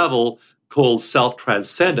whole level called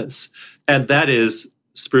self-transcendence. And that is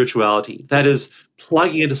spirituality. That is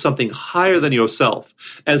plugging into something higher than yourself.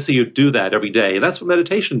 And so you do that every day. And that's what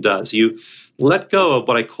meditation does. You let go of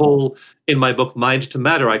what I call in my book, Mind to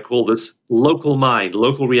Matter, I call this local mind,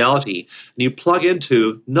 local reality. And you plug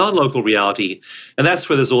into non-local reality. And that's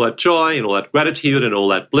where there's all that joy and all that gratitude and all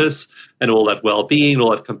that bliss and all that well-being and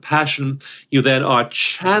all that compassion. You then are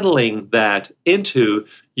channeling that into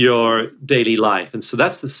your daily life. And so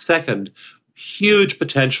that's the second huge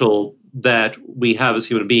potential that we have as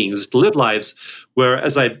human beings, to live lives where,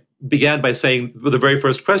 as I began by saying with the very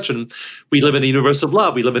first question, we live in a universe of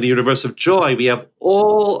love. We live in a universe of joy. We have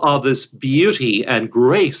all of this beauty and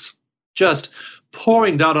grace just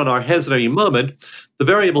pouring down on our heads at every moment. The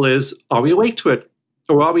variable is, are we awake to it?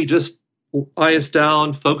 Or are we just eyes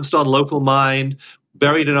down, focused on local mind,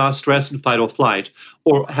 buried in our stress and fight or flight?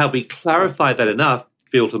 Or have we clarified that enough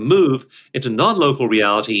to be able to move into non-local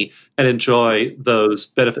reality and enjoy those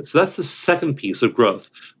benefits? So that's the second piece of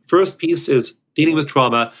growth. First piece is dealing with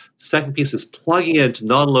trauma. Second piece is plugging into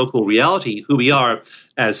non-local reality, who we are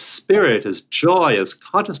as spirit, as joy, as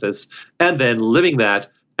consciousness, and then living that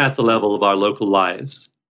at the level of our local lives.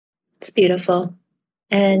 It's beautiful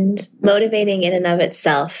and motivating in and of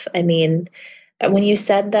itself. I mean, when you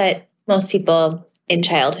said that most people in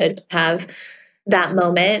childhood have that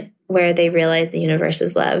moment where they realize the universe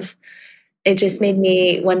is love, it just made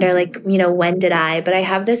me wonder, like, when did I? But I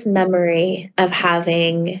have this memory of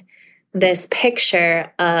having this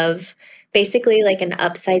picture of basically like an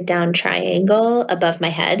upside down triangle above my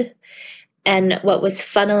head. And what was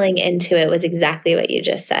funneling into it was exactly what you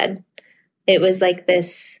just said. It was like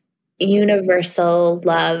this, universal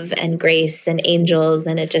love and grace and angels.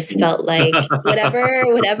 And it just felt like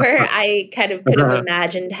whatever I kind of could have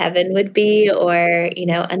imagined heaven would be, or,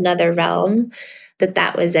 another realm,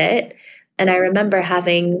 that was it. And I remember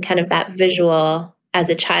having kind of that visual as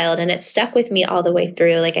a child, and it stuck with me all the way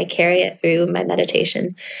through. Like I carry it through my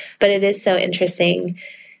meditations. But it is so interesting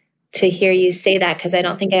to hear you say that, because I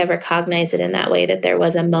don't think I ever cognized it in that way, that there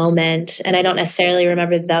was a moment. And I don't necessarily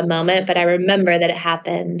remember the moment, but I remember that it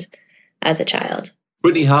happened as a child.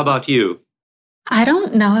 Brittany, how about you? I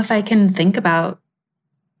don't know if I can think about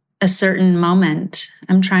a certain moment.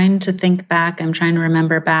 I'm trying to think back. I'm trying to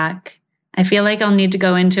remember back. I feel like I'll need to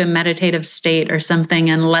go into a meditative state or something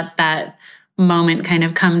and let that moment kind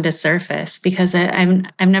of come to surface, because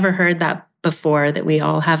I've never heard that before, that we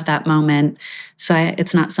all have that moment. So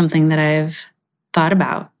it's not something that I've thought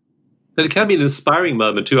about. But it can be an inspiring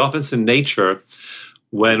moment too. Often it's in nature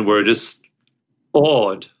when we're just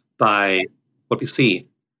awed by what we see.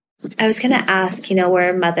 I was going to ask,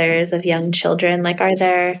 we're mothers of young children. Like, are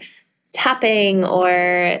there tapping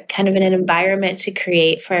or kind of an environment to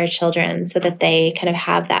create for our children so that they kind of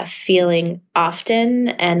have that feeling often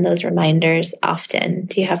and those reminders often?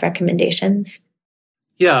 Do you have recommendations?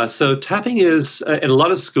 Yeah, so tapping is in a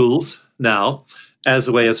lot of schools now as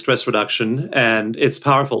a way of stress reduction, and it's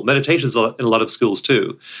powerful. Meditation is in a lot of schools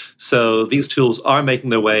too. So these tools are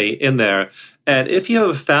making their way in there. And if you have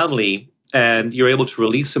a family and you're able to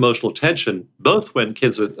release emotional tension, both when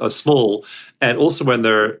kids are small and also when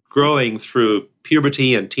they're growing through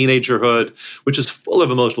puberty and teenagerhood, which is full of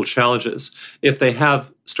emotional challenges, if they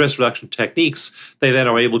have stress reduction techniques, they then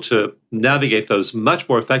are able to navigate those much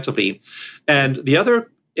more effectively. And the other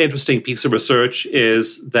interesting piece of research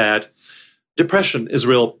is that depression is a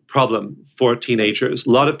real problem for teenagers.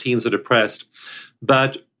 A lot of teens are depressed,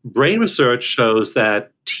 but brain research shows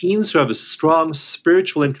that teens who have a strong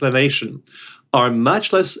spiritual inclination are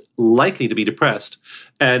much less likely to be depressed.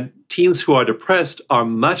 And teens who are depressed are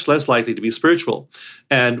much less likely to be spiritual.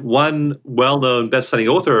 And one well-known best-selling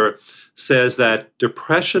author says that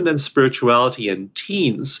depression and spirituality in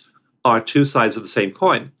teens are two sides of the same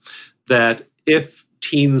coin. That if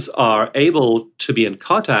teens are able to be in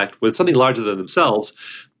contact with something larger than themselves,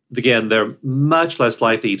 again, they're much less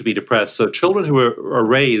likely to be depressed. So children who are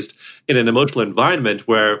raised in an emotional environment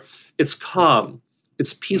where it's calm,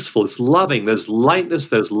 it's peaceful, it's loving, there's lightness,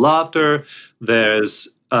 there's laughter, there's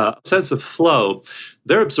a sense of flow,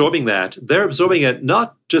 they're absorbing that. They're absorbing it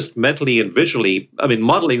not just mentally and visually. I mean,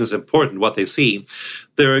 modeling is important, what they see.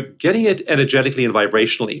 They're getting it energetically and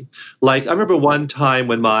vibrationally. Like, I remember one time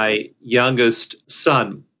when my youngest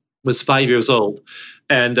son was 5 years old,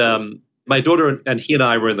 and my daughter and he and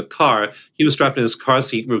I were in the car. He was strapped in his car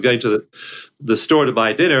seat. We were going to the store to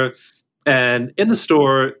buy dinner. And in the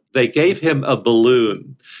store, they gave him a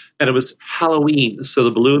balloon. And it was Halloween. So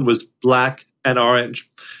the balloon was black and orange.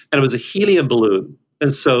 And it was a helium balloon.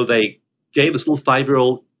 And so they gave this little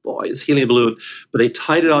 5-year-old boy his helium balloon, but they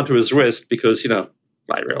tied it onto his wrist because,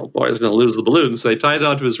 5-year-old boy is going to lose the balloon. So they tied it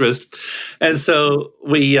onto his wrist. And so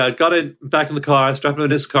we got it back in the car, strapped him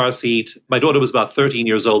in his car seat. My daughter was about 13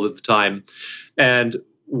 years old at the time. And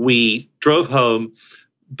we drove home.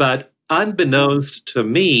 But unbeknownst to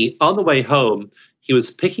me, on the way home, he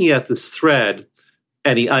was picking at this thread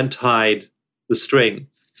and he untied the string.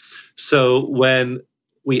 So when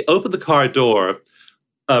we opened the car door,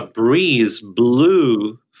 a breeze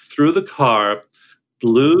blew through the car,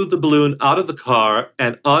 blew the balloon out of the car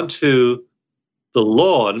and onto the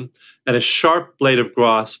lawn, and a sharp blade of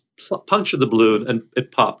grass punctured the balloon and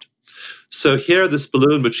it popped. So here, this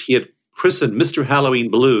balloon, which he had christened Mr. Halloween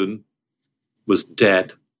Balloon, was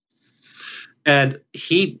dead. And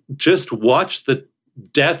he just watched the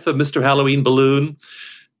death of Mr. Halloween Balloon,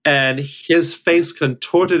 and his face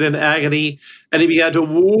contorted in agony, and he began to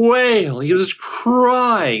wail. He was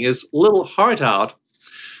crying his little heart out.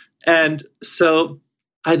 And so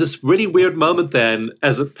I had this really weird moment then.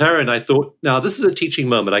 As a parent, I thought, now this is a teaching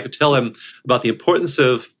moment. I could tell him about the importance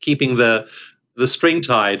of keeping the string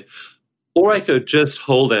tied, or I could just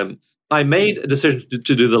hold him. I made a decision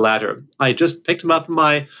to do the latter. I just picked him up in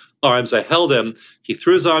my arms. I held him. He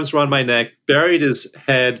threw his arms around my neck, buried his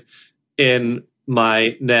head in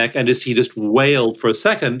my neck, and he just wailed for a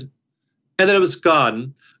second. And then it was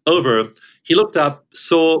gone, over. He looked up,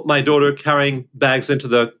 saw my daughter carrying bags into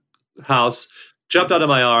the house, jumped out of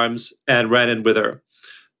my arms, and ran in with her.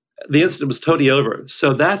 The incident was totally over.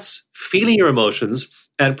 So that's feeling your emotions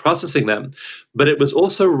and processing them. But it was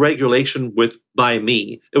also regulation by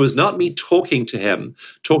me. It was not me talking to him,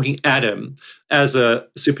 talking at him as a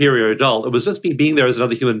superior adult. It was just me being there as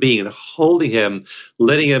another human being and holding him,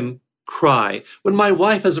 letting him cry. When my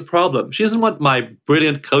wife has a problem, she doesn't want my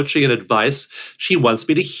brilliant coaching and advice. She wants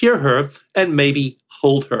me to hear her and maybe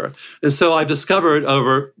hold her. And so I've discovered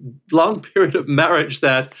over a long period of marriage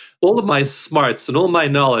that all of my smarts and all my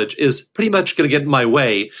knowledge is pretty much going to get in my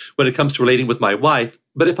way when it comes to relating with my wife.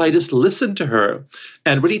 But if I just listen to her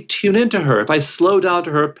and really tune into her, if I slow down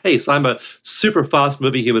to her pace, I'm a super fast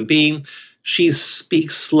moving human being. She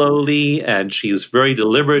speaks slowly and she's very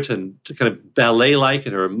deliberate and kind of ballet-like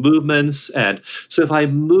in her movements. And so if I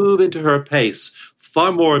move into her pace,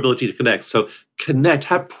 far more ability to connect. So connect,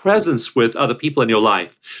 have presence with other people in your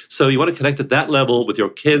life. So you want to connect at that level with your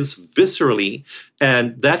kids viscerally.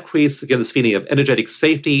 And that creates, again, this feeling of energetic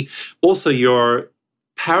safety. Also, your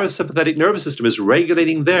parasympathetic nervous system is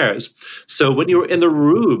regulating theirs. So when you're in the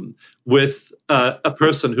room with a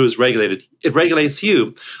person who is regulated, it regulates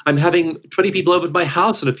you. I'm having 20 people over at my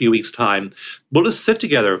house in a few weeks' time. We'll just sit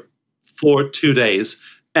together for 2 days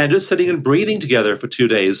and just sitting and breathing together for 2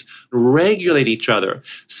 days, regulate each other.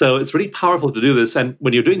 So it's really powerful to do this. And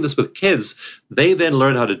when you're doing this with kids, they then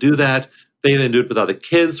learn how to do that. They then do it with other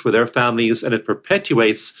kids, with their families, and it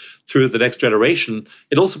perpetuates through the next generation.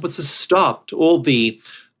 It also puts a stop to all the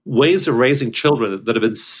ways of raising children that have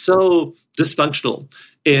been so dysfunctional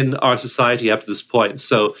in our society up to this point.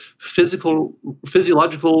 So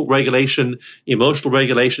physiological regulation, emotional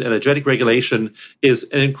regulation, energetic regulation is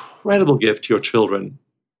an incredible gift to your children.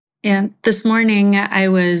 Yeah, this morning I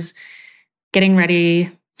was getting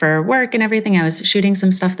ready for work and everything. I was shooting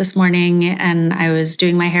some stuff this morning and I was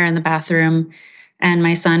doing my hair in the bathroom and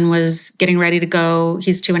my son was getting ready to go.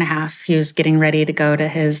 He's 2.5. He was getting ready to go to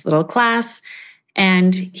his little class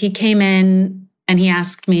and he came in and he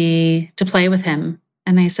asked me to play with him.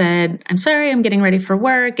 And I said, I'm sorry, I'm getting ready for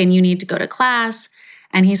work and you need to go to class.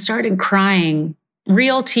 And he started crying,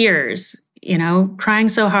 real tears, crying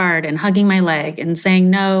so hard and hugging my leg and saying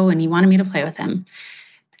no. And he wanted me to play with him.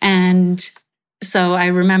 And so I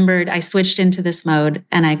remembered I switched into this mode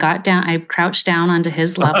and I crouched down onto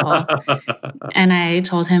his level and I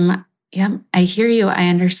told him, yeah, I hear you. I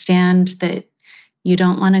understand that you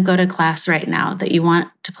don't want to go to class right now, that you want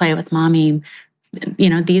to play with mommy.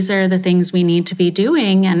 These are the things we need to be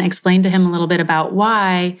doing, and explain to him a little bit about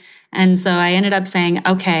why. And so I ended up saying,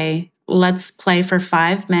 okay, let's play for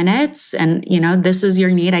 5 minutes. And, this is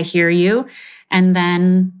your need. I hear you. And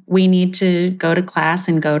then we need to go to class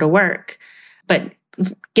and go to work. But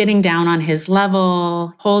getting down on his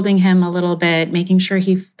level, holding him a little bit, making sure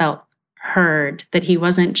he felt heard, that he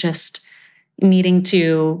wasn't just needing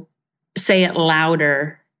to say it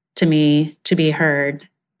louder to me to be heard.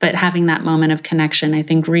 But having that moment of connection, I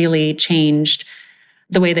think, really changed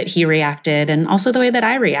the way that he reacted and also the way that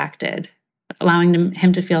I reacted, allowing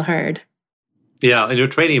him to feel heard. Yeah, and you're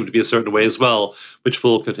training him to be a certain way as well, which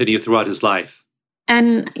will continue throughout his life.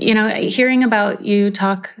 And, hearing about you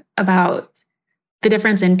talk about the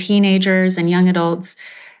difference in teenagers and young adults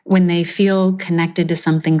when they feel connected to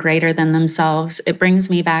something greater than themselves, it brings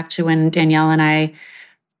me back to when Danielle and I,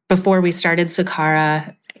 before we started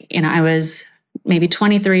Sakara, I was maybe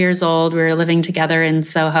 23 years old. We were living together in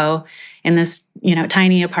Soho in this,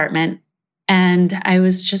 tiny apartment. And I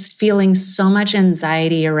was just feeling so much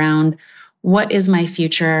anxiety around what is my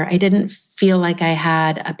future. I didn't feel like I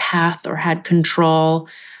had a path or had control.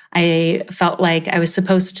 I felt like I was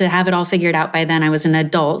supposed to have it all figured out by then. I was an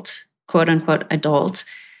adult, quote unquote adult,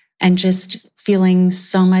 and just feeling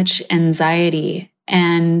so much anxiety.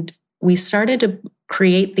 And we started to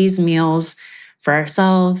create these meals for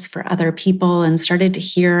ourselves, for other people, and started to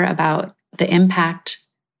hear about the impact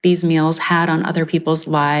these meals had on other people's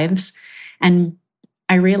lives. And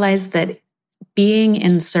I realized that being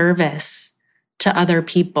in service to other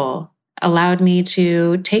people allowed me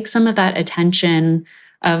to take some of that attention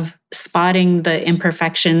of spotting the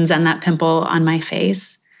imperfections and that pimple on my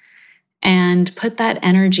face and put that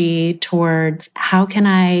energy towards how can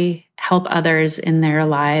I help others in their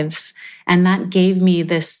lives. And that gave me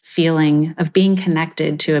this feeling of being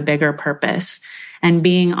connected to a bigger purpose and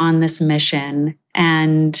being on this mission.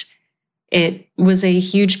 And it was a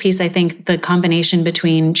huge piece, I think, the combination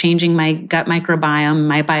between changing my gut microbiome,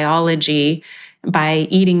 my biology, by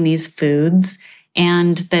eating these foods,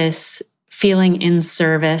 and this feeling in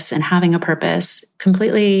service and having a purpose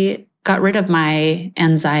completely got rid of my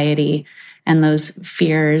anxiety and those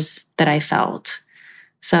fears that I felt.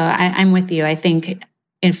 So I'm with you. I think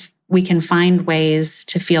if we can find ways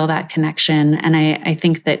to feel that connection, and I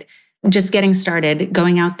think that just getting started,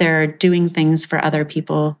 going out there, doing things for other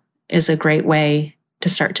people is a great way to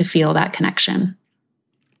start to feel that connection.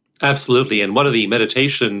 Absolutely. And one of the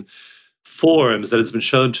meditation forms that has been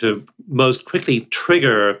shown to most quickly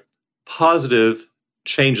trigger positive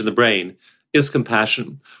change in the brain is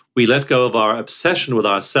compassion. We let go of our obsession with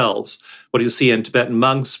ourselves. What you see in Tibetan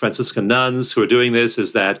monks, Franciscan nuns who are doing this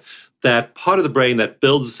is that part of the brain that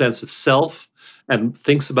builds a sense of self and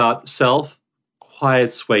thinks about self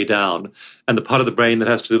quiets way down. And the part of the brain that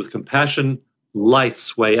has to do with compassion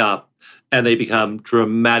lights way up, and they become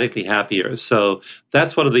dramatically happier. So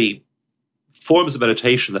that's one of the forms of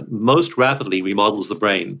meditation that most rapidly remodels the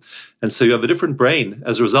brain. And so you have a different brain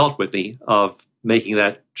as a result, Whitney, of making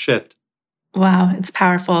that shift. Wow, it's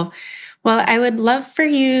powerful. Well, I would love for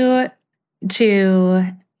you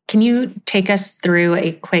can you take us through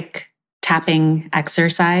a quick tapping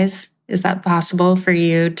exercise? Is that possible for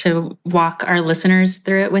you to walk our listeners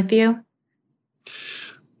through it with you?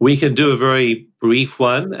 We can do a very brief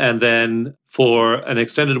one, and then for an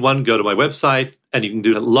extended one, go to my website, and you can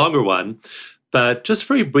do a longer one. But just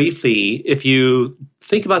very briefly, if you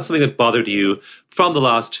think about something that bothered you from the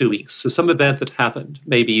last 2 weeks, so some event that happened,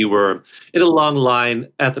 maybe you were in a long line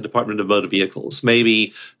at the Department of Motor Vehicles,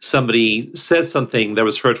 maybe somebody said something that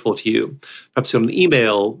was hurtful to you, perhaps on an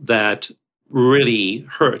email that really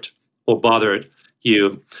hurt or bothered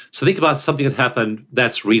you. So think about something that happened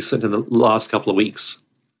that's recent in the last couple of weeks.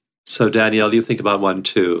 So Danielle, you think about one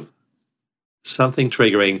too. Something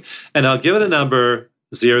triggering. And I'll give it a number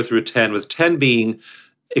 0 through 10, with 10 being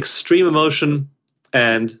extreme emotion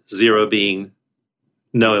and 0 being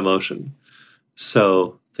no emotion.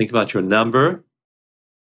 So think about your number.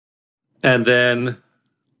 And then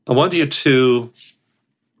I want you to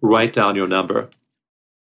write down your number.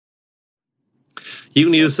 You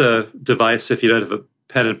can use a device if you don't have a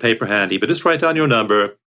pen and paper handy, but just write down your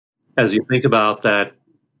number as you think about that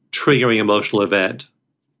triggering emotional event.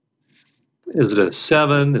 Is it a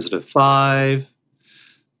 7? Is it a 5?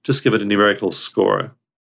 Just give it a numerical score.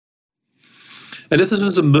 And if this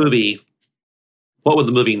was a movie, what would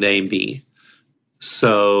the movie name be?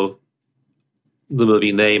 So the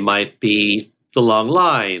movie name might be The Long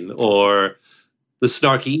Line or The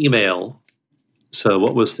Snarky Email. So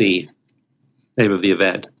what was the name of the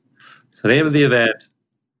event? So the name of the event,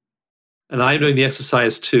 and I'm doing the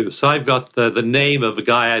exercise too. So I've got the name of a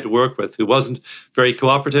guy I'd worked with who wasn't very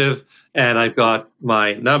cooperative, and I've got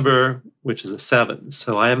my number, which is a 7.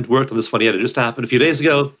 So I haven't worked on this one yet. It just happened a few days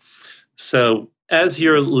ago. So as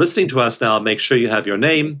you're listening to us now, make sure you have your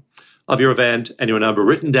name of your event and your number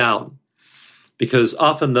written down, because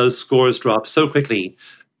often those scores drop so quickly,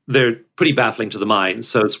 they're pretty baffling to the mind.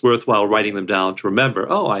 So it's worthwhile writing them down to remember,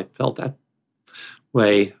 oh, I felt that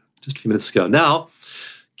way just a few minutes ago. Now,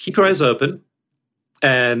 keep your eyes open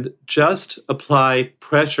and just apply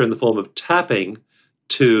pressure in the form of tapping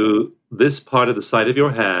to this part of the side of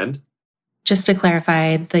your hand. Just to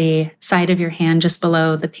clarify, the side of your hand just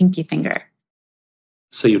below the pinky finger.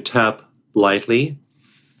 So you tap lightly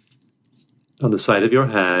on the side of your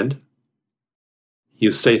hand.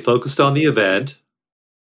 You stay focused on the event.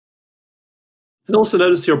 And also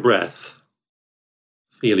notice your breath.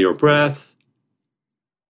 Feel your breath.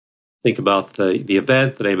 Think about the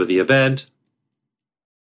event, the name of the event.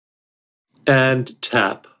 And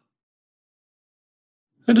tap.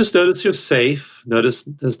 And just notice you're safe. Notice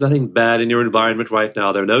there's nothing bad in your environment right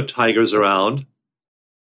now. There are no tigers around.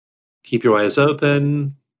 Keep your eyes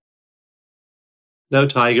open. No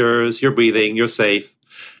tigers. You're breathing. You're safe.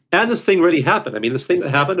 And this thing really happened. I mean, this thing that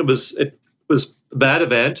happened, it was a bad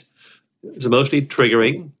event. It was emotionally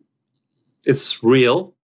triggering. It's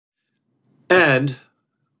real. And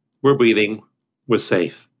we're breathing. We're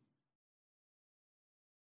safe.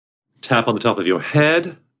 Tap on the top of your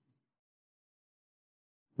head.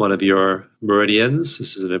 One of your meridians.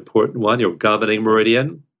 This is an important one, your governing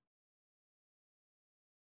meridian.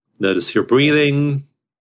 Notice your breathing.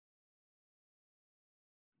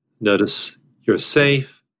 Notice you're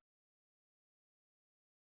safe.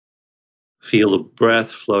 Feel the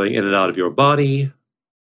breath flowing in and out of your body.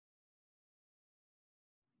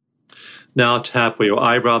 Now tap where your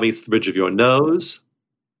eyebrow meets the bridge of your nose.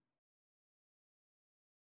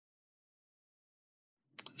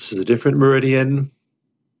 This is a different meridian.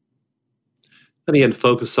 And again,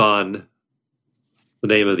 focus on the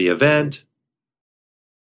name of the event.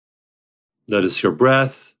 Notice your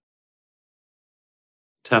breath.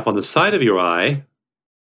 Tap on the side of your eye.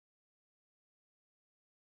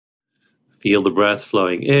 Feel the breath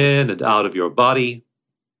flowing in and out of your body.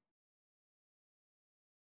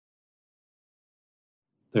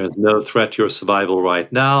 There's no threat to your survival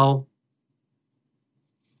right now.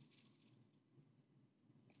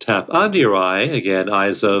 Tap under your eye, again,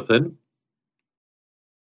 eyes open.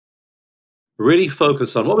 Really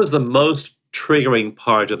focus on what was the most triggering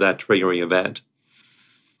part of that triggering event.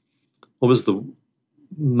 What was the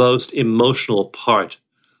most emotional part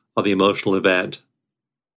of the emotional event.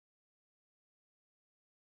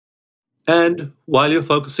 And while you're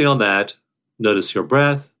focusing on that, notice your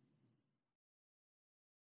breath.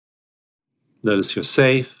 Notice you're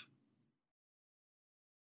safe.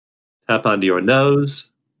 Tap onto your nose.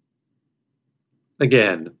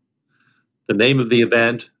 Again, the name of the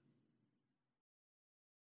event,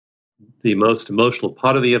 the most emotional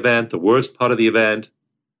part of the event, the worst part of the event.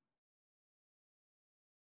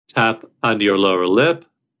 Tap onto your lower lip.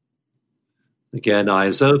 Again,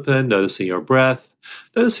 eyes open, noticing your breath.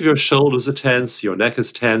 Notice if your shoulders are tense, your neck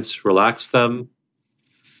is tense, relax them.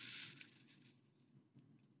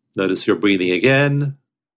 Notice your breathing again.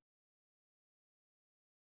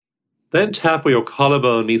 Then tap where your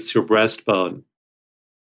collarbone meets your breastbone.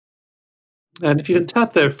 And if you can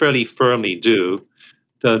tap there fairly firmly, do.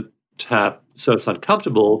 Don't tap so it's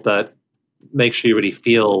uncomfortable, but make sure you really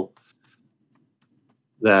feel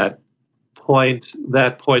that point.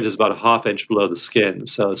 That point is about a half inch below the skin,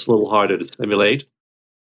 so it's a little harder to stimulate.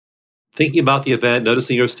 Thinking about the event,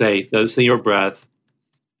 noticing you're safe, noticing your breath.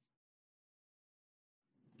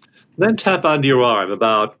 Then tap onto your arm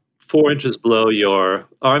about 4 inches below your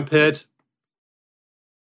armpit.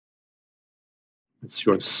 It's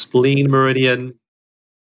your spleen meridian.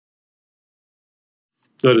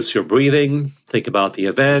 Notice your breathing. Think about the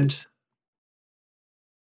event.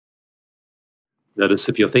 Notice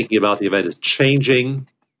if you're thinking about the event is changing.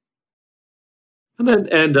 And then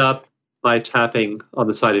end up by tapping on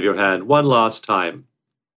the side of your hand one last time.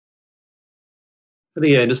 And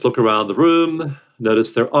again, just look around the room.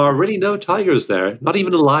 Notice there are really no tigers there, not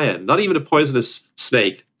even a lion, not even a poisonous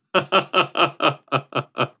snake.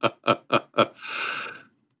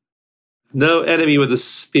 No enemy with a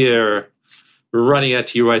spear running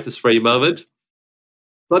at you right this very moment.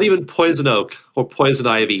 Not even poison oak or poison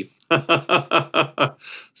ivy.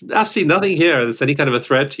 Absolutely nothing here that's any kind of a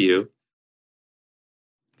threat to you.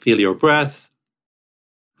 Feel your breath.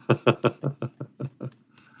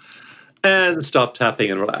 And stop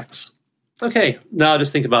tapping and relax. Okay, now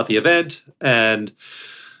just think about the event and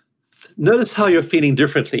notice how you're feeling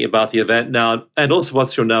differently about the event now, and also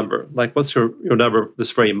what's your number? Like, what's your number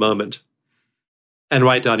this very moment? And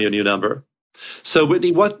write down your new number. So,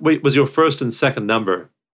 Whitney, what was your first and second number?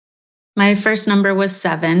 My first number was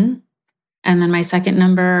 7, and then my second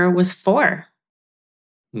number was 4.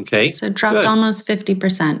 Okay. So it dropped almost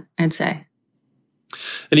 50%, I'd say.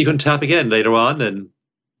 And you can tap again later on, and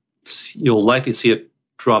you'll likely see it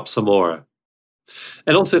drop some more.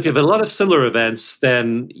 And also, if you have a lot of similar events,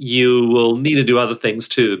 then you will need to do other things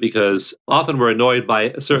too, because often we're annoyed by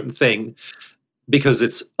a certain thing because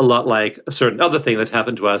it's a lot like a certain other thing that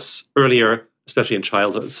happened to us earlier, especially in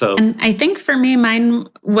childhood. And I think for me, mine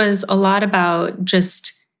was a lot about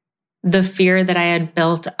just the fear that I had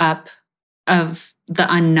built up of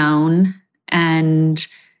the unknown and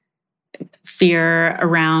fear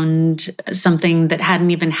around something that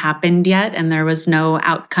hadn't even happened yet and there was no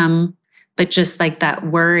outcome, but just like that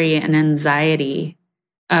worry and anxiety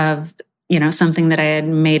of, something that I had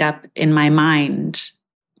made up in my mind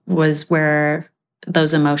was where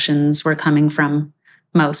those emotions were coming from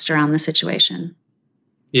most around the situation.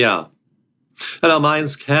 Yeah. And our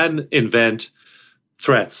minds can invent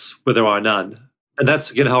threats where there are none. And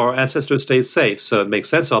that's, again, how our ancestors stayed safe. So it makes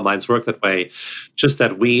sense how our minds work that way. Just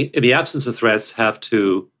that we, in the absence of threats, have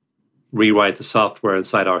to rewrite the software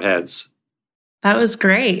inside our heads. That was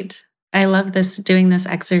great. I love doing this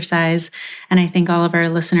exercise. And I think all of our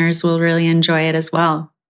listeners will really enjoy it as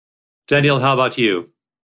well. Danielle, how about you?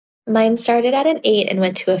 Mine started at an 8 and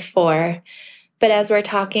went to a 4. But as we're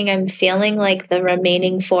talking, I'm feeling like the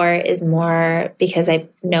remaining 4 is more because I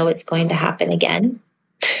know it's going to happen again.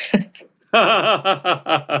 So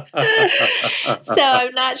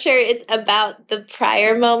I'm not sure it's about the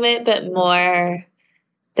prior moment, but more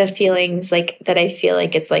the feelings like that I feel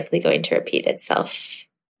like it's likely going to repeat itself.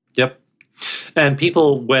 Yep. And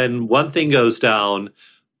people, when one thing goes down,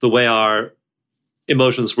 the way our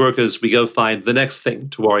emotions work is we go find the next thing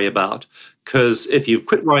to worry about. Because if you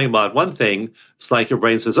quit worrying about one thing, it's like your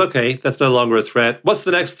brain says, okay, that's no longer a threat. What's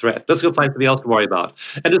the next threat? Let's go find something else to worry about.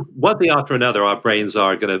 And just one thing after another, our brains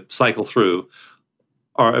are going to cycle through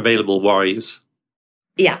our available worries.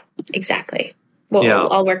 Yeah, exactly.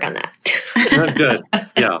 Well, I'll work on that. Good.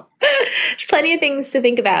 Yeah. There's plenty of things to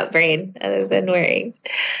think about, brain, other than worrying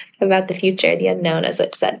about the future, the unknown, as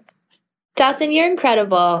it said. Dawson, you're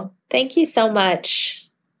incredible. Thank you so much.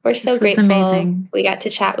 We're so grateful amazing. We got to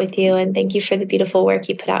chat with you, and thank you for the beautiful work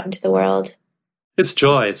you put out into the world. it's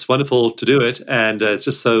joy. It's wonderful to do it. And it's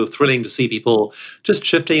just so thrilling to see people just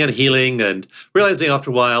shifting and healing and realizing after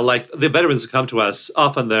a while, like the veterans who come to us,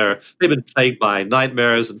 often they've been plagued by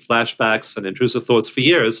nightmares and flashbacks and intrusive thoughts for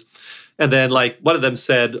years. And then like one of them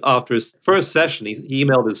said after his first session, he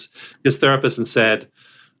emailed his therapist and said,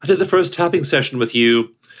 I did the first tapping session with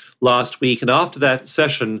you last week. And after that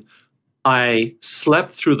session, I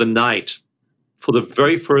slept through the night for the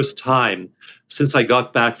very first time since I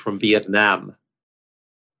got back from Vietnam.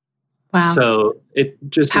 Wow. So it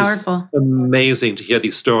just powerful. Is amazing to hear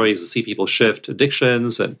these stories and see people shift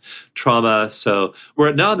addictions and trauma. So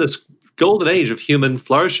we're now in this golden age of human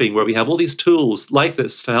flourishing where we have all these tools like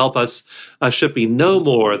this to help us shift. We know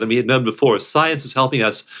more than we had known before. Science is helping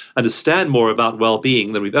us understand more about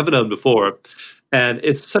well-being than we've ever known before. And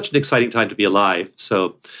it's such an exciting time to be alive.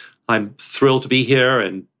 So I'm thrilled to be here,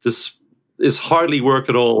 and this is hardly work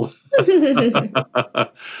at all.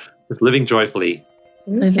 Just living joyfully.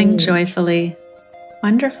 Living joyfully.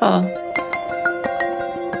 Wonderful.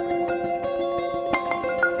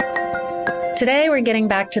 Today, we're getting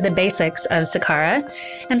back to the basics of Sakara.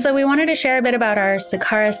 And so we wanted to share a bit about our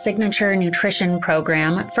Sakara Signature Nutrition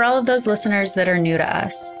Program for all of those listeners that are new to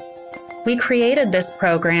us. We created this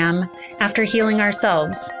program after healing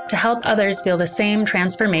ourselves to help others feel the same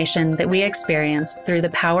transformation that we experience through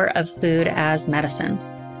the power of food as medicine.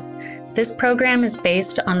 This program is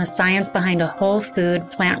based on the science behind a whole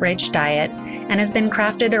food, plant-rich diet and has been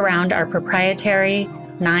crafted around our proprietary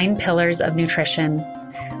 9 pillars of nutrition,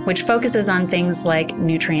 which focuses on things like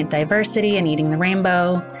nutrient diversity and eating the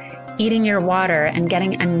rainbow, eating your water and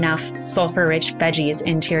getting enough sulfur-rich veggies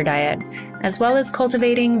into your diet, as well as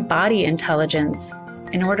cultivating body intelligence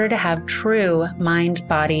in order to have true mind,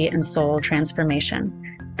 body, and soul transformation.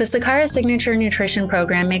 The Sakara Signature Nutrition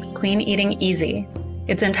Program makes clean eating easy.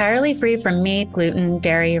 It's entirely free from meat, gluten,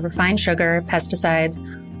 dairy, refined sugar, pesticides,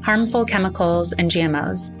 harmful chemicals, and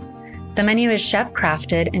GMOs. The menu is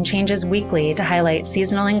chef-crafted and changes weekly to highlight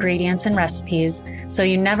seasonal ingredients and recipes, so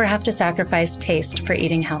you never have to sacrifice taste for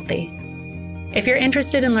eating healthy. If you're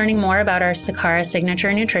interested in learning more about our Sakara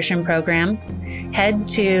Signature Nutrition Program, head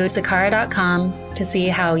to sakara.com to see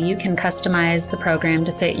how you can customize the program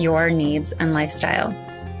to fit your needs and lifestyle.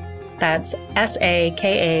 That's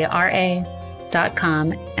sakara.com.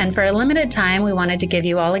 And for a limited time, we wanted to give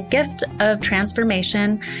you all a gift of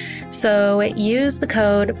transformation. So use the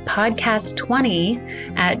code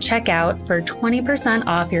podcast20 at checkout for 20%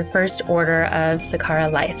 off your first order of Sakara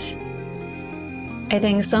Life. I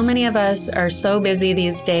think so many of us are so busy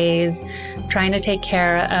these days trying to take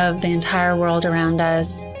care of the entire world around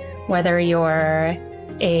us, whether you're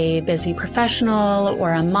a busy professional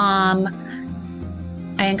or a mom.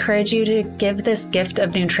 I encourage you to give this gift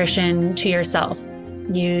of nutrition to yourself.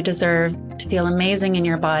 You deserve to feel amazing in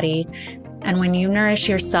your body. And when you nourish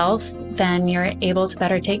yourself, then you're able to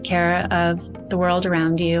better take care of the world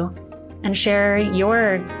around you and share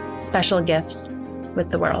your special gifts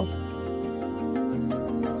with the world.